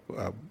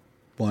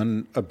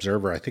one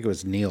observer, I think it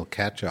was Neil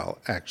Katyal,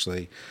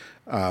 actually,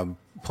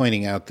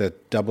 pointing out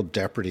that double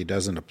jeopardy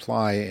doesn't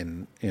apply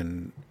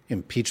in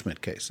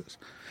impeachment cases,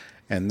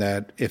 and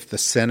that if the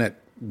Senate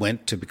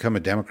went to become a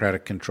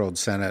Democratic-controlled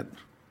Senate,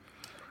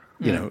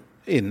 if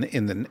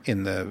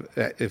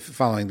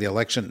following the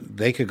election,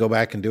 they could go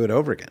back and do it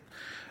over again,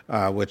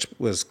 which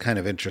was kind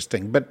of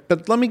interesting.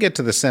 But let me get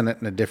to the Senate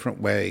in a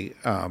different way,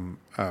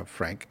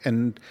 Frank,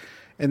 and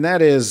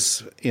that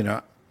is,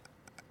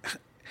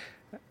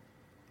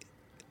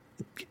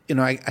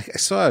 I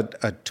saw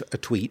a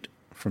tweet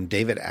from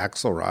David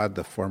Axelrod,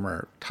 the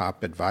former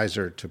top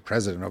advisor to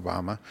President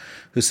Obama,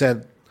 who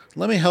said,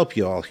 let me help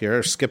you all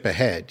here, skip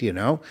ahead,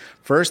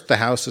 First, the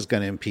House is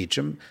going to impeach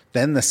him,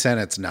 then the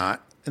Senate's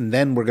not, and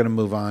then we're going to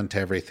move on to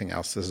everything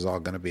else. This is all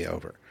going to be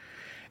over.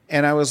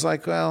 And I was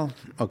like, well,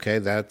 okay,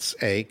 that's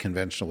A,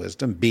 conventional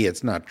wisdom. B,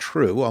 it's not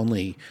true.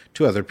 Only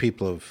two other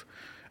people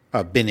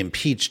have been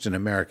impeached in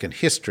American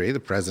history. The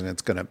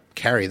president's going to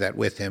carry that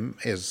with him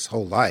his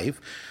whole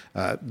life.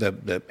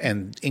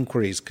 And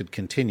inquiries could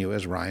continue,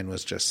 as Ryan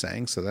was just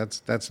saying. So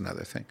that's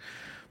another thing.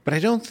 But I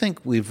don't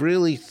think we've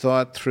really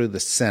thought through the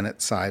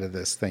Senate side of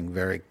this thing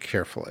very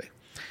carefully.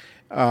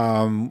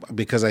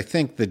 Because I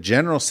think the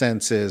general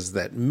sense is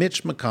that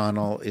Mitch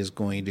McConnell is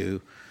going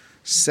to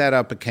set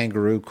up a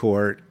kangaroo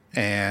court,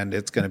 and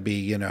it's going to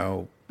be,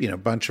 a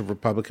bunch of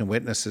Republican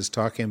witnesses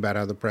talking about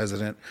how the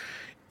president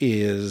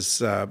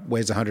weighs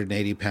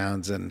 180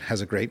 pounds and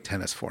has a great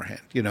tennis forehand.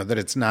 That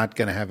it's not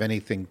going to have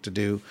anything to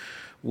do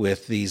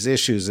with these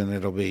issues, and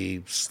it'll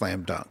be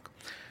slam dunk.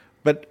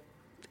 But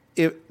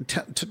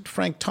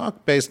Frank,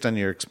 talk based on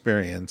your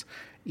experience.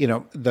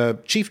 The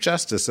Chief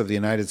Justice of the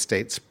United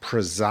States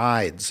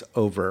presides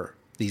over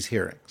these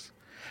hearings.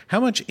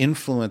 How much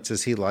influence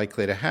is he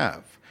likely to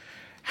have?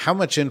 How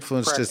much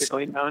influence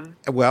practically none.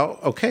 Well,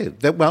 okay.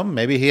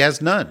 Maybe he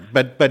has none.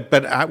 But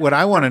what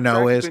I want to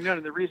know is none.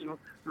 And the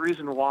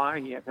reason why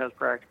he has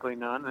practically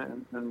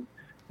none and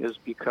is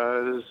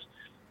because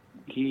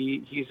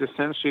he's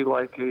essentially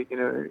like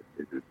the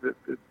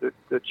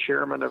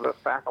chairman of a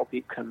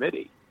faculty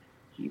committee.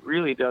 He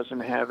really doesn't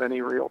have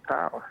any real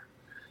power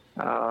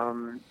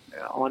on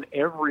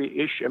every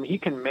issue. I mean, he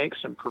can make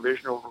some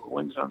provisional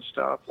rulings on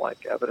stuff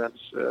like evidence,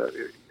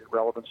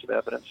 relevance of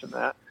evidence, and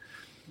that.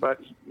 But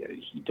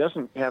he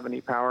doesn't have any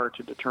power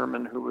to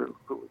determine who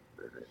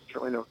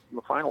certainly no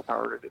final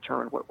power to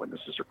determine what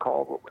witnesses are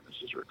called, what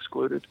witnesses are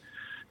excluded.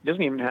 He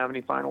doesn't even have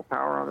any final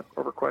power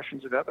over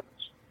questions of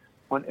evidence.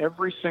 On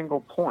every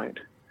single point,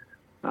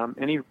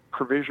 any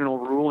provisional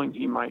ruling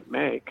he might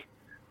make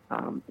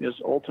is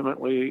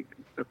ultimately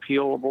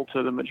appealable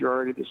to the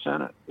majority of the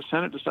Senate. The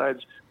Senate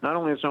decides not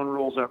only its own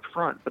rules up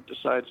front, but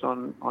decides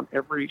on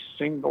every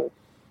single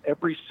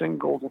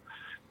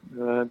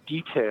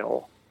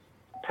detail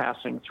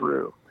passing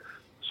through.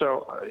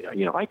 So,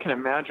 I can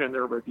imagine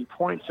there would be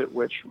points at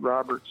which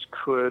Roberts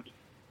could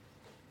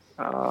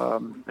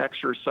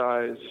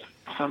exercise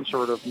some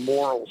sort of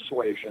moral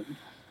suasion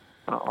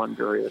on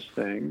various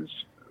things,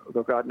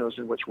 though God knows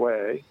in which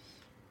way.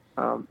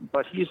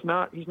 But he's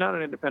not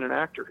an independent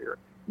actor here.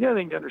 The other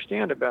thing to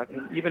understand about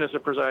him, even as a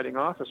presiding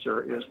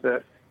officer, is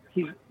that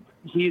he's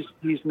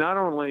not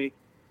only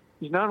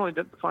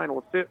the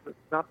final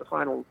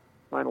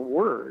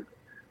word,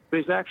 but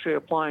he's actually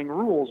applying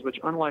rules which,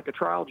 unlike a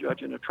trial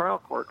judge in a trial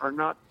court, are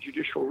not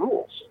judicial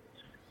rules.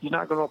 He's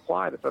not going to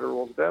apply the federal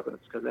rules of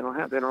evidence because they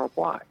don't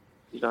apply.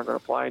 He's not going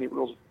to apply any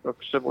rules of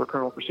civil or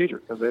criminal procedure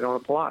because they don't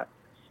apply.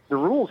 The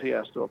rules he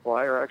has to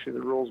apply are actually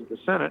the rules of the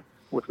Senate,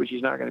 with which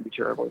he's not going to be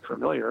terribly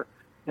familiar.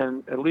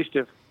 And at least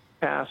if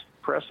past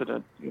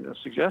precedent,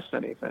 suggests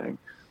anything,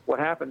 what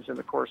happens in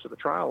the course of a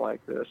trial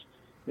like this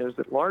is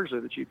that largely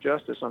the Chief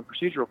Justice on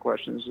procedural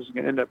questions is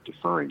going to end up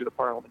deferring to the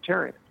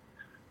parliamentarian,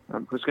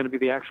 who's going to be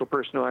the actual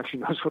person who actually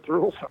knows what the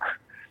rules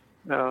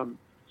are.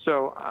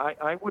 So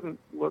I wouldn't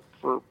look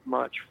for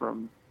much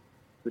from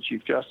the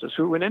Chief Justice,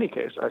 who in any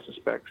case, I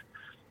suspect,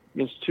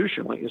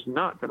 institutionally is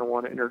not going to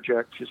want to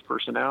interject his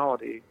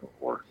personality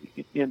or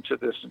into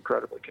this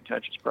incredibly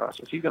contentious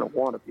process. He's going to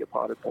want to be a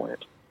potted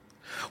plant.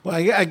 Well,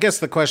 I guess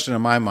the question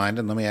in my mind,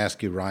 and let me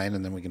ask you, Ryan,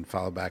 and then we can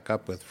follow back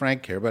up with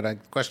Frank here, but the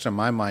question in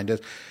my mind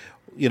is,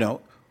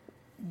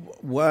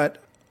 what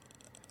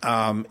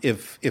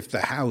if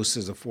the House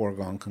is a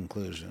foregone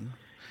conclusion,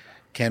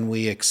 can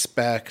we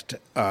expect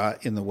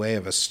in the way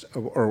of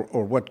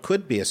or what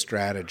could be a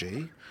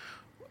strategy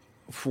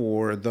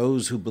for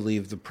those who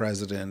believe the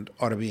president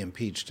ought to be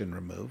impeached and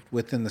removed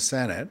within the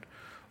Senate,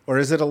 or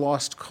is it a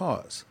lost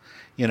cause?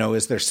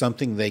 Is there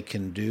something they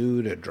can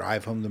do to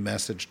drive home the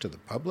message to the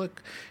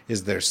public?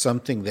 Is there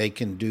something they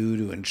can do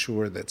to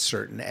ensure that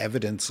certain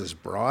evidence is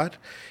brought?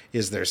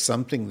 Is there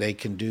something they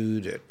can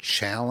do to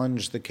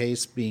challenge the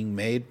case being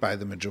made by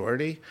the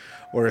majority?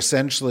 Or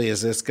essentially,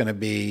 is this going to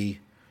be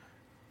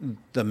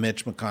the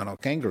Mitch McConnell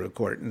kangaroo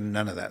court, and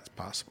none of that's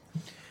possible?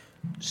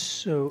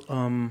 So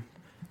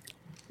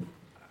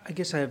I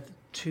guess I have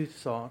two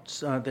thoughts.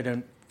 They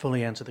don't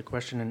fully answer the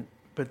question,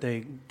 but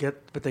they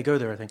go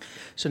there, I think.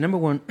 So number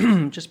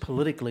one, just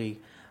politically,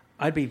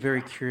 I'd be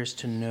very curious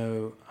to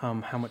know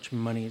how much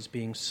money is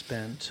being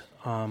spent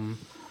on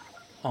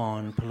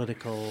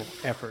political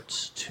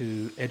efforts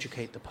to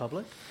educate the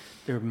public.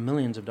 There are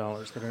millions of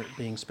dollars that are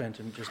being spent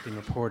and just being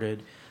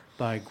reported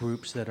by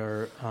groups that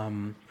are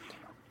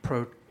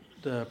pro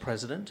the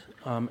president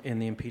in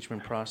the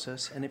impeachment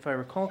process. And if I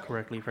recall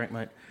correctly, Frank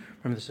might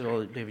remember this at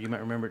all, David, you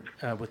might remember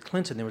with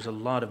Clinton, there was a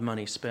lot of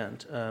money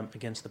spent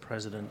against the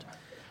president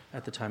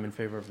at the time in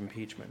favor of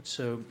impeachment.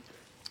 So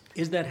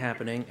is that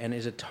happening, and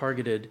is it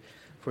targeted,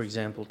 for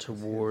example,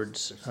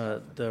 towards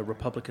the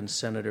Republican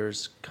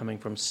senators coming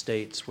from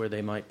states where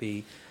they might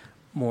be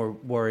more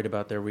worried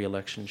about their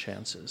reelection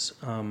chances?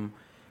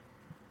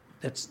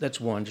 That's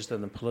one, just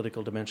on the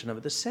political dimension of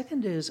it. The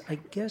second is, I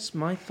guess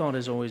my thought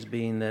has always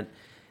been that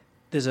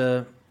there's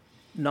a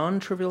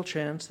non-trivial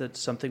chance that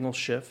something will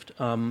shift,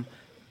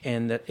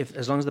 and that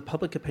as long as the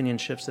public opinion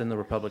shifts, then the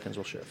Republicans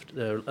will shift.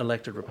 The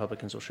elected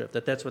Republicans will shift.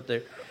 That's what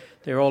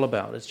they're all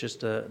about. It's just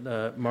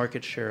the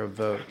market share of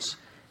votes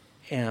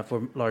for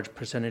a large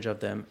percentage of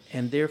them.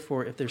 And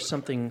therefore, if there's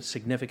something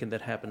significant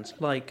that happens,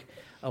 like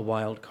a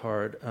wild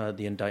card,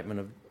 the indictment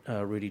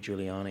of Rudy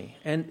Giuliani,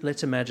 and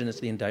let's imagine it's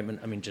the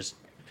indictment, just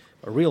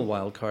a real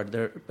wild card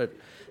there, but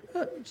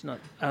it's not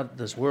out of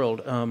this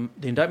world.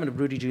 The indictment of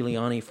Rudy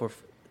Giuliani for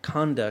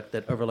conduct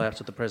that overlaps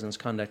with the president's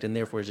conduct and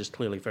therefore is just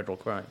clearly federal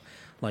crime,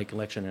 like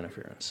election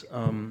interference,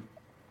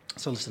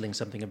 soliciting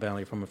something of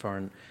value from a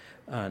foreign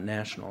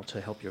national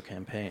to help your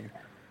campaign.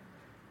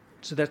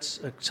 So that's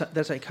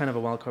a kind of a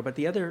wild card. But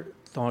the other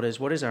thought is,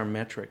 what is our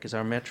metric? Is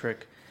our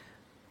metric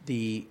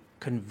the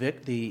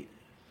conviction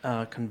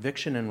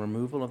and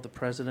removal of the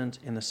president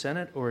in the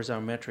Senate, or is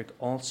our metric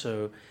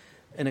also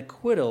an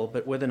acquittal,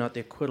 but whether or not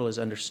the acquittal is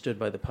understood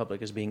by the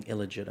public as being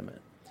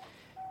illegitimate?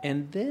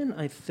 And then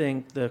I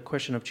think the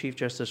question of Chief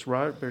Justice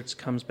Roberts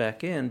comes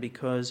back in,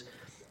 because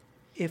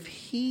if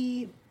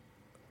he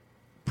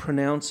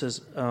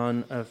pronounces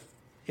on a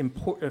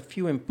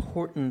few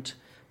important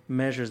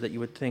measures that you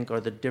would think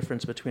are the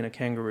difference between a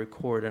kangaroo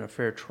court and a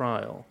fair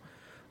trial,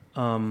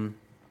 and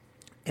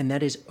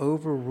that is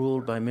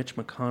overruled by Mitch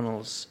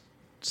McConnell's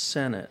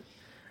Senate,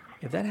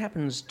 if that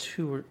happens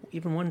two or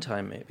even one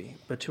time maybe,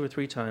 but two or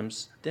three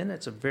times, then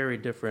it's a very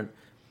different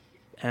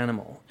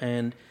animal.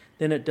 And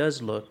then it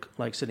does look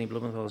like Sidney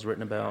Blumenthal has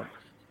written about,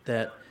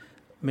 that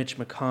Mitch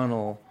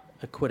McConnell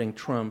acquitting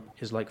Trump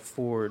is like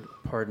Ford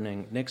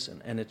pardoning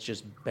Nixon, and it's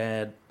just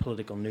bad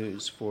political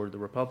news for the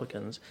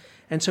Republicans.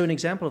 And so an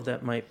example of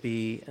that might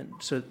be, and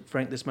so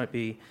Frank, this might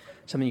be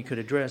something you could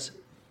address,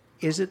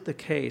 is it the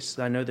case,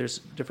 I know there's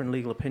different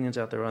legal opinions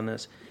out there on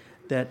this,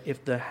 that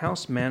if the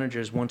House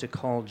managers want to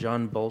call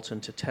John Bolton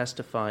to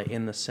testify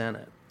in the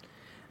Senate,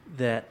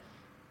 that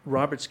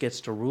Roberts gets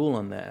to rule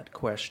on that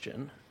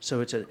question? So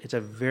it's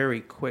a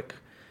very quick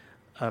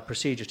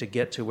procedure to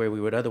get to where we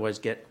would otherwise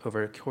get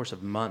over a course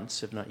of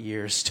months, if not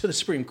years, to the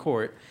Supreme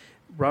Court.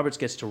 Roberts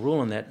gets to rule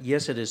on that.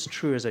 Yes, it is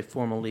true as a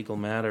formal legal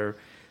matter,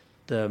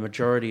 the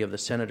majority of the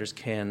senators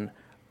can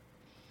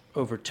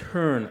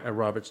overturn a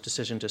Roberts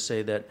decision to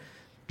say that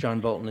John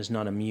Bolton is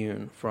not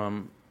immune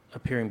from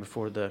appearing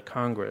before the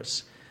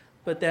Congress,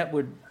 but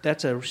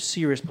that's a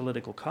serious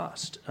political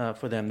cost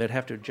for them. They'd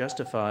have to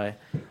justify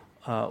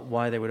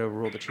why they would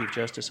overrule the Chief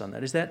Justice on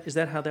that. Is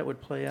that how that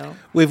would play out?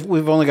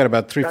 We've only got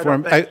about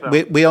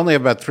we only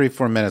have about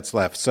 3-4 minutes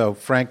left. So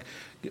Frank,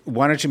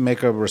 why don't you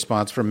make a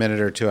response for a minute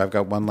or two? I've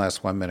got one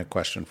last 1-minute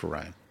question for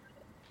Ryan.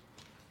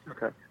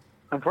 Okay.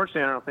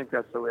 Unfortunately, I don't think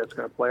that's the way it's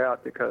going to play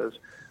out, because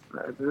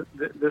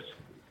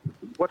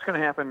what's going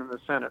to happen in the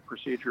Senate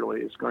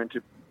procedurally is going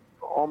to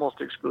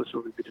almost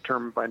exclusively be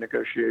determined by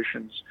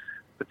negotiations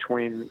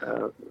between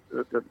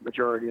the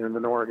majority and the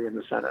minority in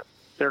the Senate.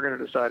 They're going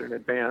to decide in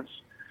advance,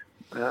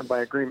 by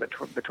agreement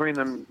between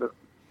them,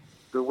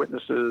 the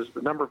witnesses,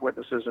 the number of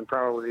witnesses, and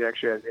probably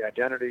actually the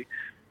identity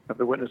of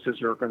the witnesses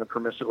who are going to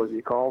permissibly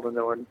be called. And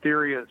though in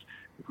theory, if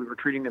we were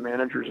treating the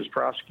managers as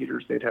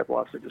prosecutors, they'd have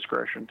lots of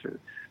discretion to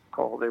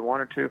call who they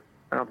wanted to.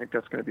 I don't think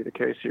that's going to be the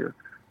case here.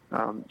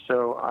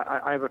 So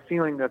I have a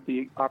feeling that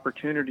the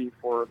opportunity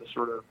for the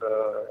sort of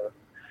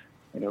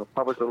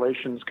public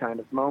relations kind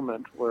of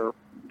moment where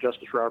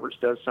Justice Roberts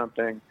does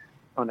something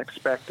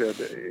unexpected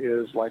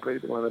is likely to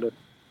be limited.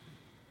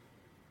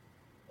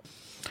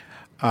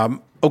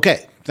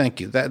 Okay, thank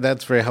you.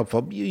 That's very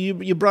helpful.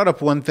 You brought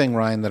up one thing,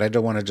 Ryan, that I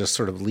don't want to just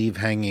sort of leave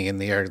hanging in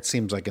the air. It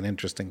seems like an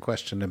interesting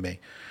question to me.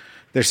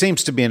 There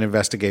seems to be an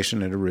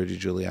investigation into Rudy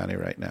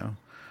Giuliani right now.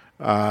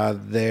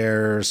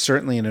 There's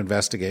certainly an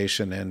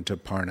investigation into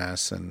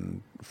Parnas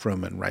and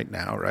Fruman right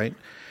now, right?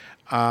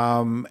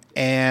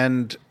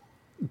 And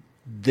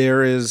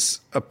there is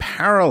a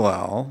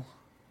parallel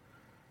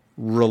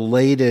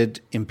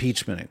related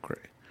impeachment inquiry.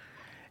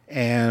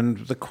 And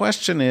the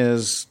question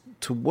is,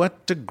 to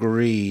what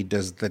degree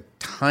does the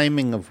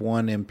timing of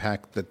one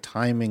impact the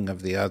timing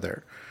of the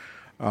other?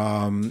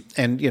 One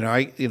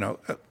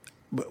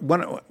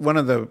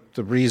of the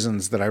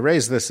reasons that I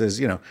raise this is,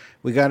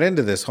 we got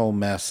into this whole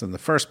mess in the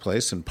first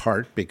place, in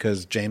part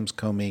because James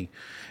Comey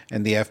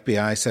and the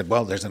FBI said,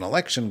 well, there's an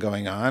election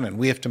going on, and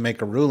we have to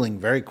make a ruling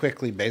very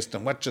quickly based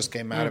on what just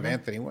came out of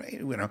Anthony,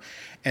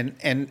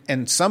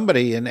 and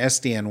somebody in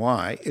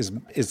SDNY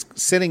is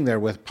sitting there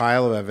with a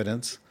pile of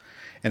evidence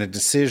and a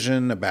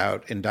decision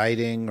about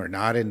indicting or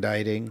not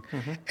indicting,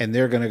 and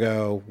they're going to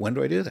go, when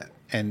do I do that?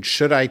 And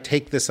should I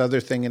take this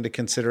other thing into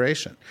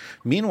consideration?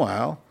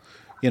 Meanwhile,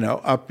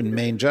 up in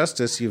Maine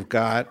Justice, you've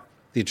got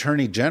the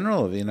Attorney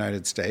General of the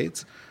United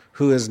States,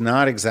 who is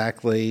not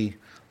exactly,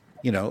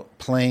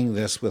 playing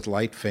this with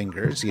light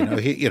fingers,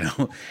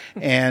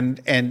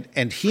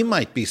 and he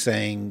might be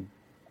saying,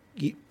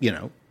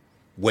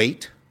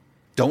 wait,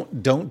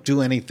 don't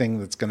do anything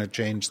that's going to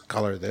change the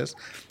color of this.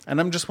 And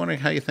I'm just wondering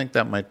how you think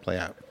that might play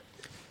out.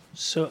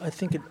 So I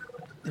think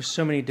there's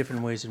so many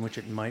different ways in which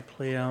it might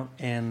play out,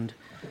 and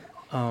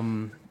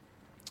I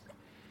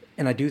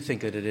do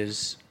think that it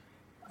is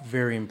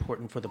very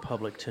important for the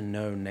public to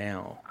know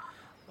now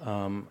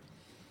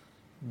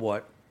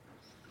what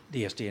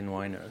the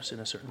SDNY knows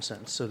in a certain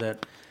sense, so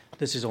that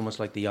this is almost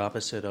like the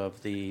opposite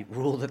of the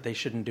rule that they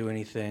shouldn't do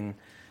anything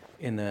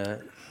in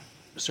a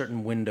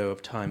certain window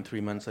of time,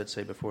 3 months, let's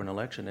say, before an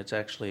election. It's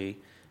actually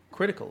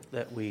critical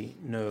that we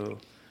know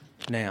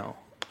now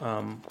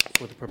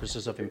for the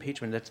purposes of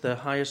impeachment. That's the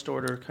highest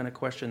order kind of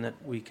question that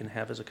we can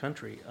have as a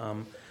country,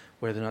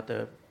 whether or not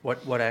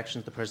what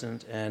actions the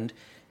president and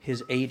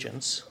his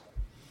agents,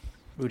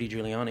 Rudy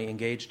Giuliani,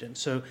 engaged in.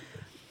 So,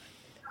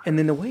 and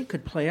then the way it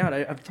could play out,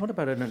 I've thought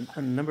about it on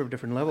a number of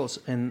different levels,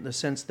 in the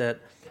sense that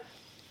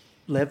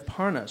Lev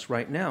Parnas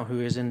right now,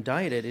 who is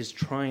indicted, is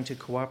trying to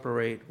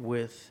cooperate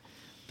with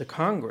the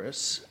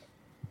Congress,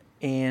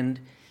 and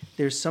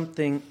there's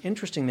something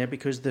interesting there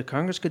because the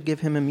Congress could give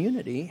him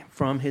immunity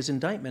from his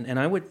indictment. And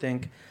I would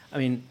think,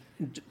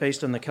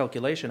 based on the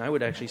calculation, I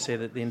would actually say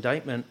that the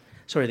impeachment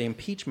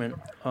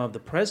of the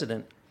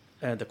president,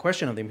 the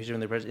question of the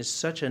impeachment of the president is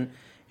such an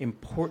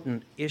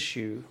important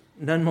issue,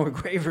 none more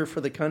graver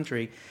for the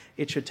country.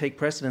 It should take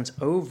precedence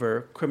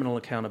over criminal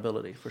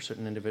accountability for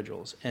certain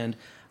individuals. And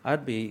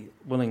I'd be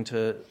willing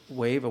to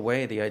wave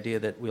away the idea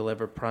that we'll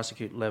ever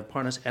prosecute Lev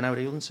Parnas, and I would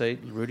even say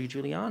Rudy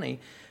Giuliani,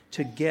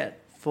 to get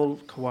full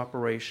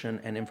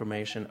cooperation and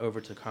information over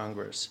to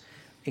Congress,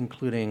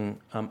 including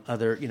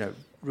other,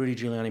 Rudy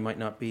Giuliani might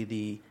not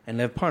be and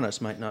Lev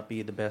Parnas might not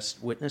be the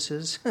best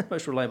witnesses,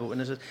 most reliable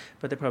witnesses,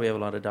 but they probably have a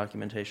lot of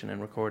documentation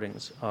and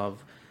recordings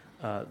of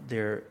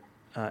their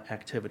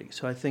activity.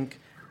 So I think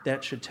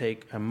that should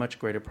take a much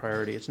greater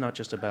priority. It's not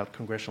just about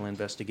congressional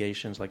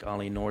investigations like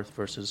Ollie North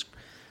versus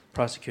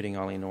prosecuting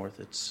Ollie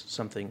North. It's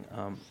something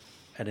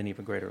at an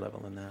even greater level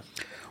than that.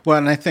 Well,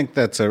 and I think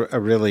that's a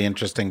really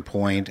interesting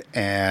point.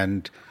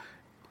 And,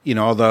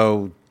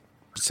 although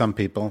some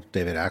people,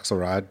 David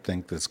Axelrod,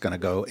 think it's going to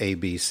go A,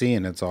 B, C,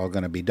 and it's all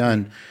going to be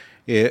done,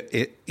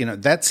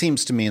 that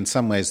seems to me in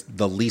some ways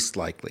the least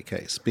likely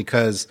case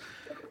because,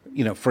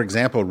 for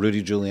example,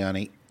 Rudy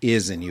Giuliani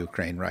is in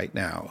Ukraine right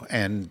now.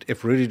 And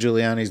if Rudy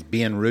Giuliani's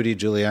being Rudy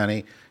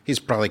Giuliani, he's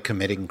probably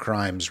committing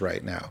crimes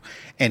right now.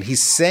 And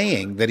he's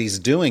saying that he's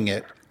doing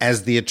it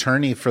as the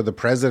attorney for the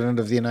president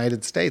of the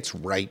United States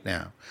right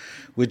now,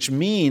 which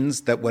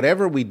means that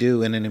whatever we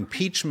do in an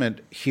impeachment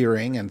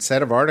hearing and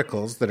set of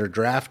articles that are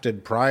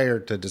drafted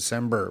prior to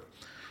December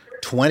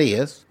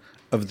 20th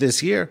of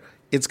this year,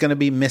 it's going to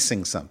be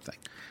missing something.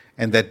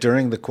 And that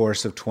during the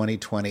course of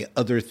 2020,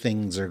 other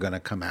things are going to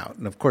come out.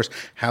 And of course,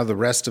 how the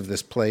rest of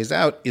this plays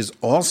out is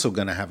also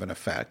going to have an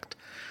effect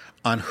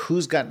on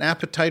who's got an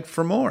appetite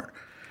for more.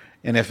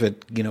 And if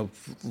it,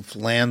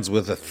 lands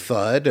with a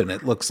thud and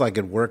it looks like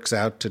it works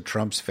out to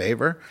Trump's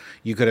favor,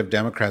 you could have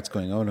Democrats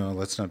going, oh, no,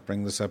 let's not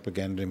bring this up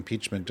again.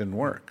 Impeachment didn't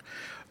work.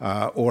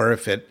 Or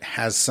if it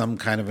has some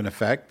kind of an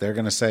effect, they're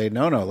going to say,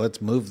 no,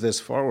 let's move this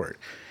forward.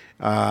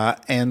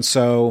 And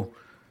so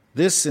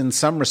this, in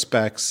some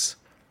respects,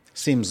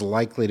 seems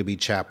likely to be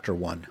chapter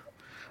one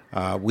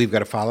We've got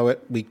to follow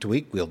it week to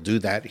week. We'll do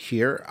that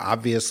here,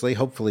 obviously.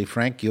 Hopefully,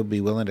 Frank, you'll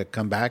be willing to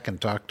come back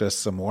and talk to us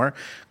some more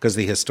because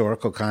the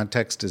historical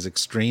context is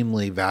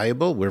extremely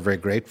valuable. We're very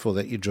grateful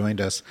that you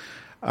joined us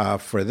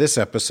for this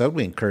episode.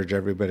 We encourage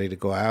everybody to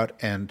go out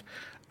and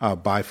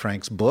buy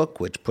Frank's book,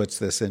 which puts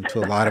this into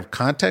a lot of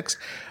context.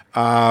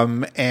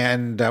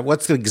 And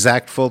what's the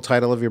exact full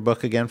title of your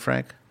book again,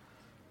 Frank?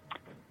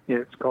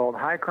 It's called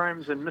High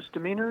Crimes and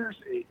Misdemeanors,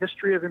 A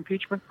History of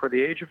Impeachment for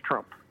the Age of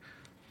Trump.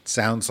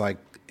 Sounds like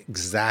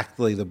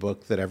exactly the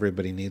book that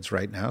everybody needs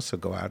right now, so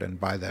go out and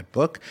buy that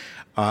book.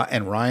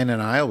 And Ryan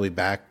and I will be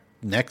back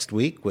next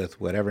week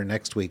with whatever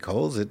next week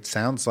holds. It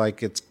sounds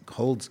like it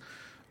holds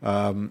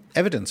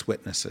evidence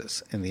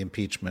witnesses in the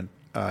impeachment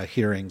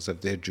hearings of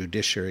the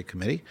Judiciary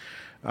Committee.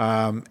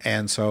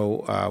 And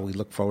so we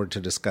look forward to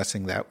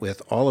discussing that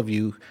with all of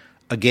you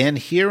again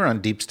here on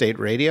Deep State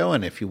Radio.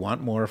 And if you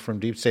want more from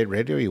Deep State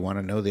Radio, you want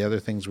to know the other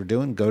things we're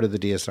doing, go to the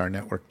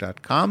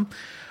DSRnetwork.com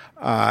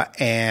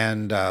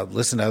and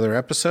listen to other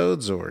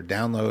episodes or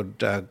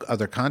download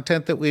other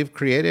content that we've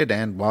created.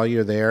 And while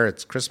you're there,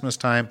 it's Christmas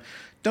time.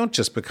 Don't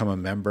just become a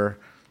member.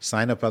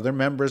 Sign up other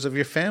members of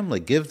your family.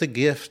 Give the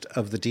gift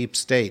of the deep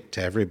state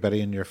to everybody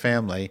in your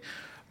family.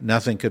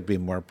 Nothing could be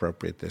more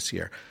appropriate this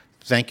year.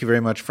 Thank you very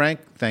much,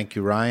 Frank. Thank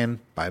you, Ryan.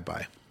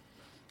 Bye-bye.